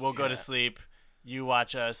 Yeah. We'll go to yeah. sleep. You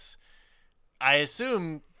watch us. I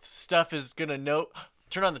assume stuff is gonna know.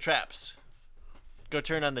 Turn on the traps. Go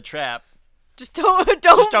turn on the trap. Just don't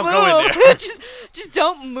Just don't move. go in there. just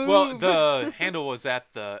don't move. Well, the handle was at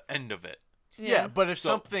the end of it. Yeah, but if So-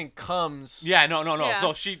 something comes. Yeah, no. Yeah.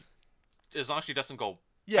 So as long as she doesn't go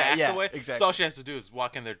Yeah, back the way, exactly. so all she has to do is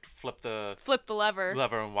walk in there, flip the flip the lever,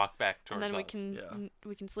 lever, and walk back towards and then we us. can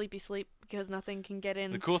we can sleepy sleep because nothing can get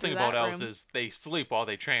in. The cool thing through about that elves room. is they sleep while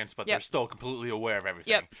they trance, but they're Yep. still completely aware of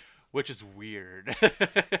everything. Yep. Which is weird.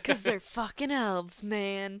 Because they're fucking elves,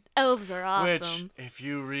 man. Elves are awesome. Which, if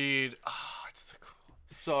you read, it's the cool.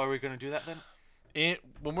 So are we gonna do that then?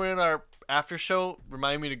 When we're in our after show,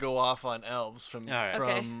 remind me to go off on elves from Alright.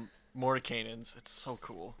 Okay. Mordekainen's. It's so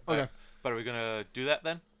cool. Okay. But are we gonna do that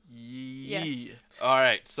then? Yes. All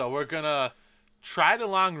right. So we're gonna try to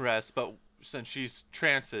long rest, but since she's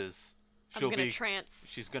trances, I'm she'll gonna be trance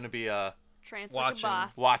she's gonna be trance watching. like a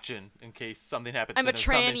boss. watching in case something happens. I'm and a if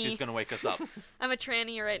something, tranny. she's gonna wake us up. I'm a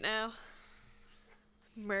tranny right now.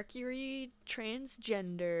 Mercury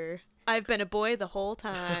transgender. I've been a boy the whole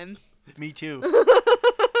time. Me too.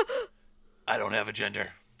 I don't have a gender.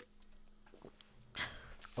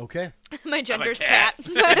 Okay. My gender's cat.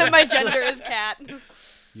 cat. My gender is cat.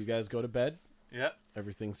 You guys go to bed. Yep.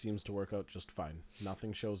 Everything seems to work out just fine.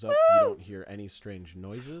 Nothing shows up. You don't hear any strange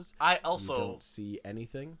noises. I You also don't see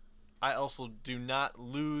anything. do not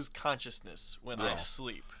lose consciousness when I Yeah.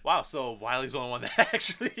 sleep. Wow. So Wiley's the only one that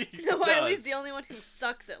actually. Wiley's does. the only one who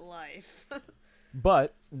sucks at life.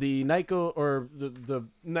 But the the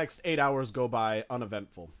next 8 hours go by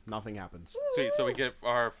uneventful. Nothing happens. Sweet. So we get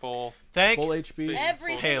our full. Thank Full HP.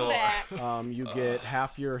 Everything Halo. back. You get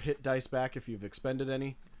half your hit dice back if you've expended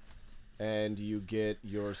any, and you get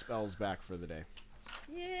your spells back for the day.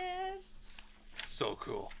 Yeah. So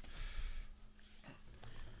cool.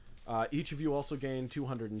 Each of you also gain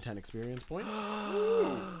 210 experience points,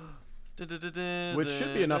 which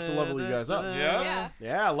should be enough to level you guys up. Yeah.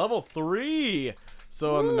 Yeah, level 3.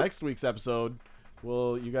 So on the next week's episode,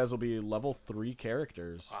 you guys will be level 3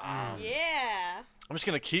 characters. Yeah. I'm just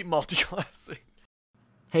gonna keep multi-classing.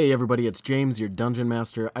 Hey everybody, it's James, your Dungeon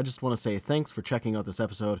Master. I just want to say thanks for checking out this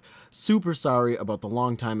episode. Super sorry about the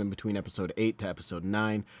long time in between episode 8 to episode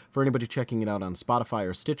 9. For anybody checking it out on Spotify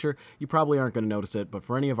or Stitcher, you probably aren't going to notice it, but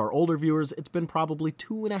for any of our older viewers, it's been probably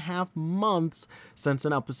 2.5 months since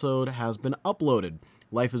an episode has been uploaded.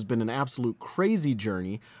 Life has been an absolute crazy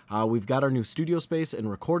journey. We've got our new studio space and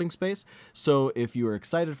recording space, so if you are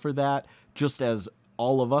excited for that, just as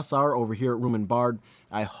all of us are over here at Room and Bard,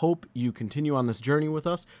 I hope you continue on this journey with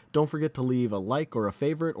us. Don't forget to leave a like or a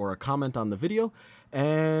favorite or a comment on the video.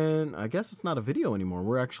 And I guess it's not a video anymore.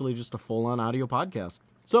 We're actually just a full-on audio podcast.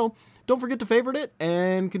 So don't forget to favorite it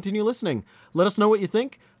and continue listening. Let us know what you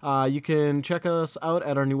think. You can check us out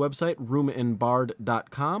at our new website,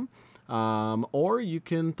 roomandbard.com. Or you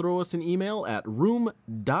can throw us an email at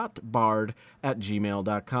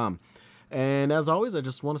room.bard@gmail.com. And as always, I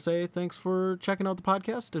just want to say thanks for checking out the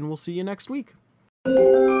podcast, and we'll see you next week.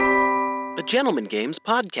 A Gentleman Games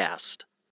podcast.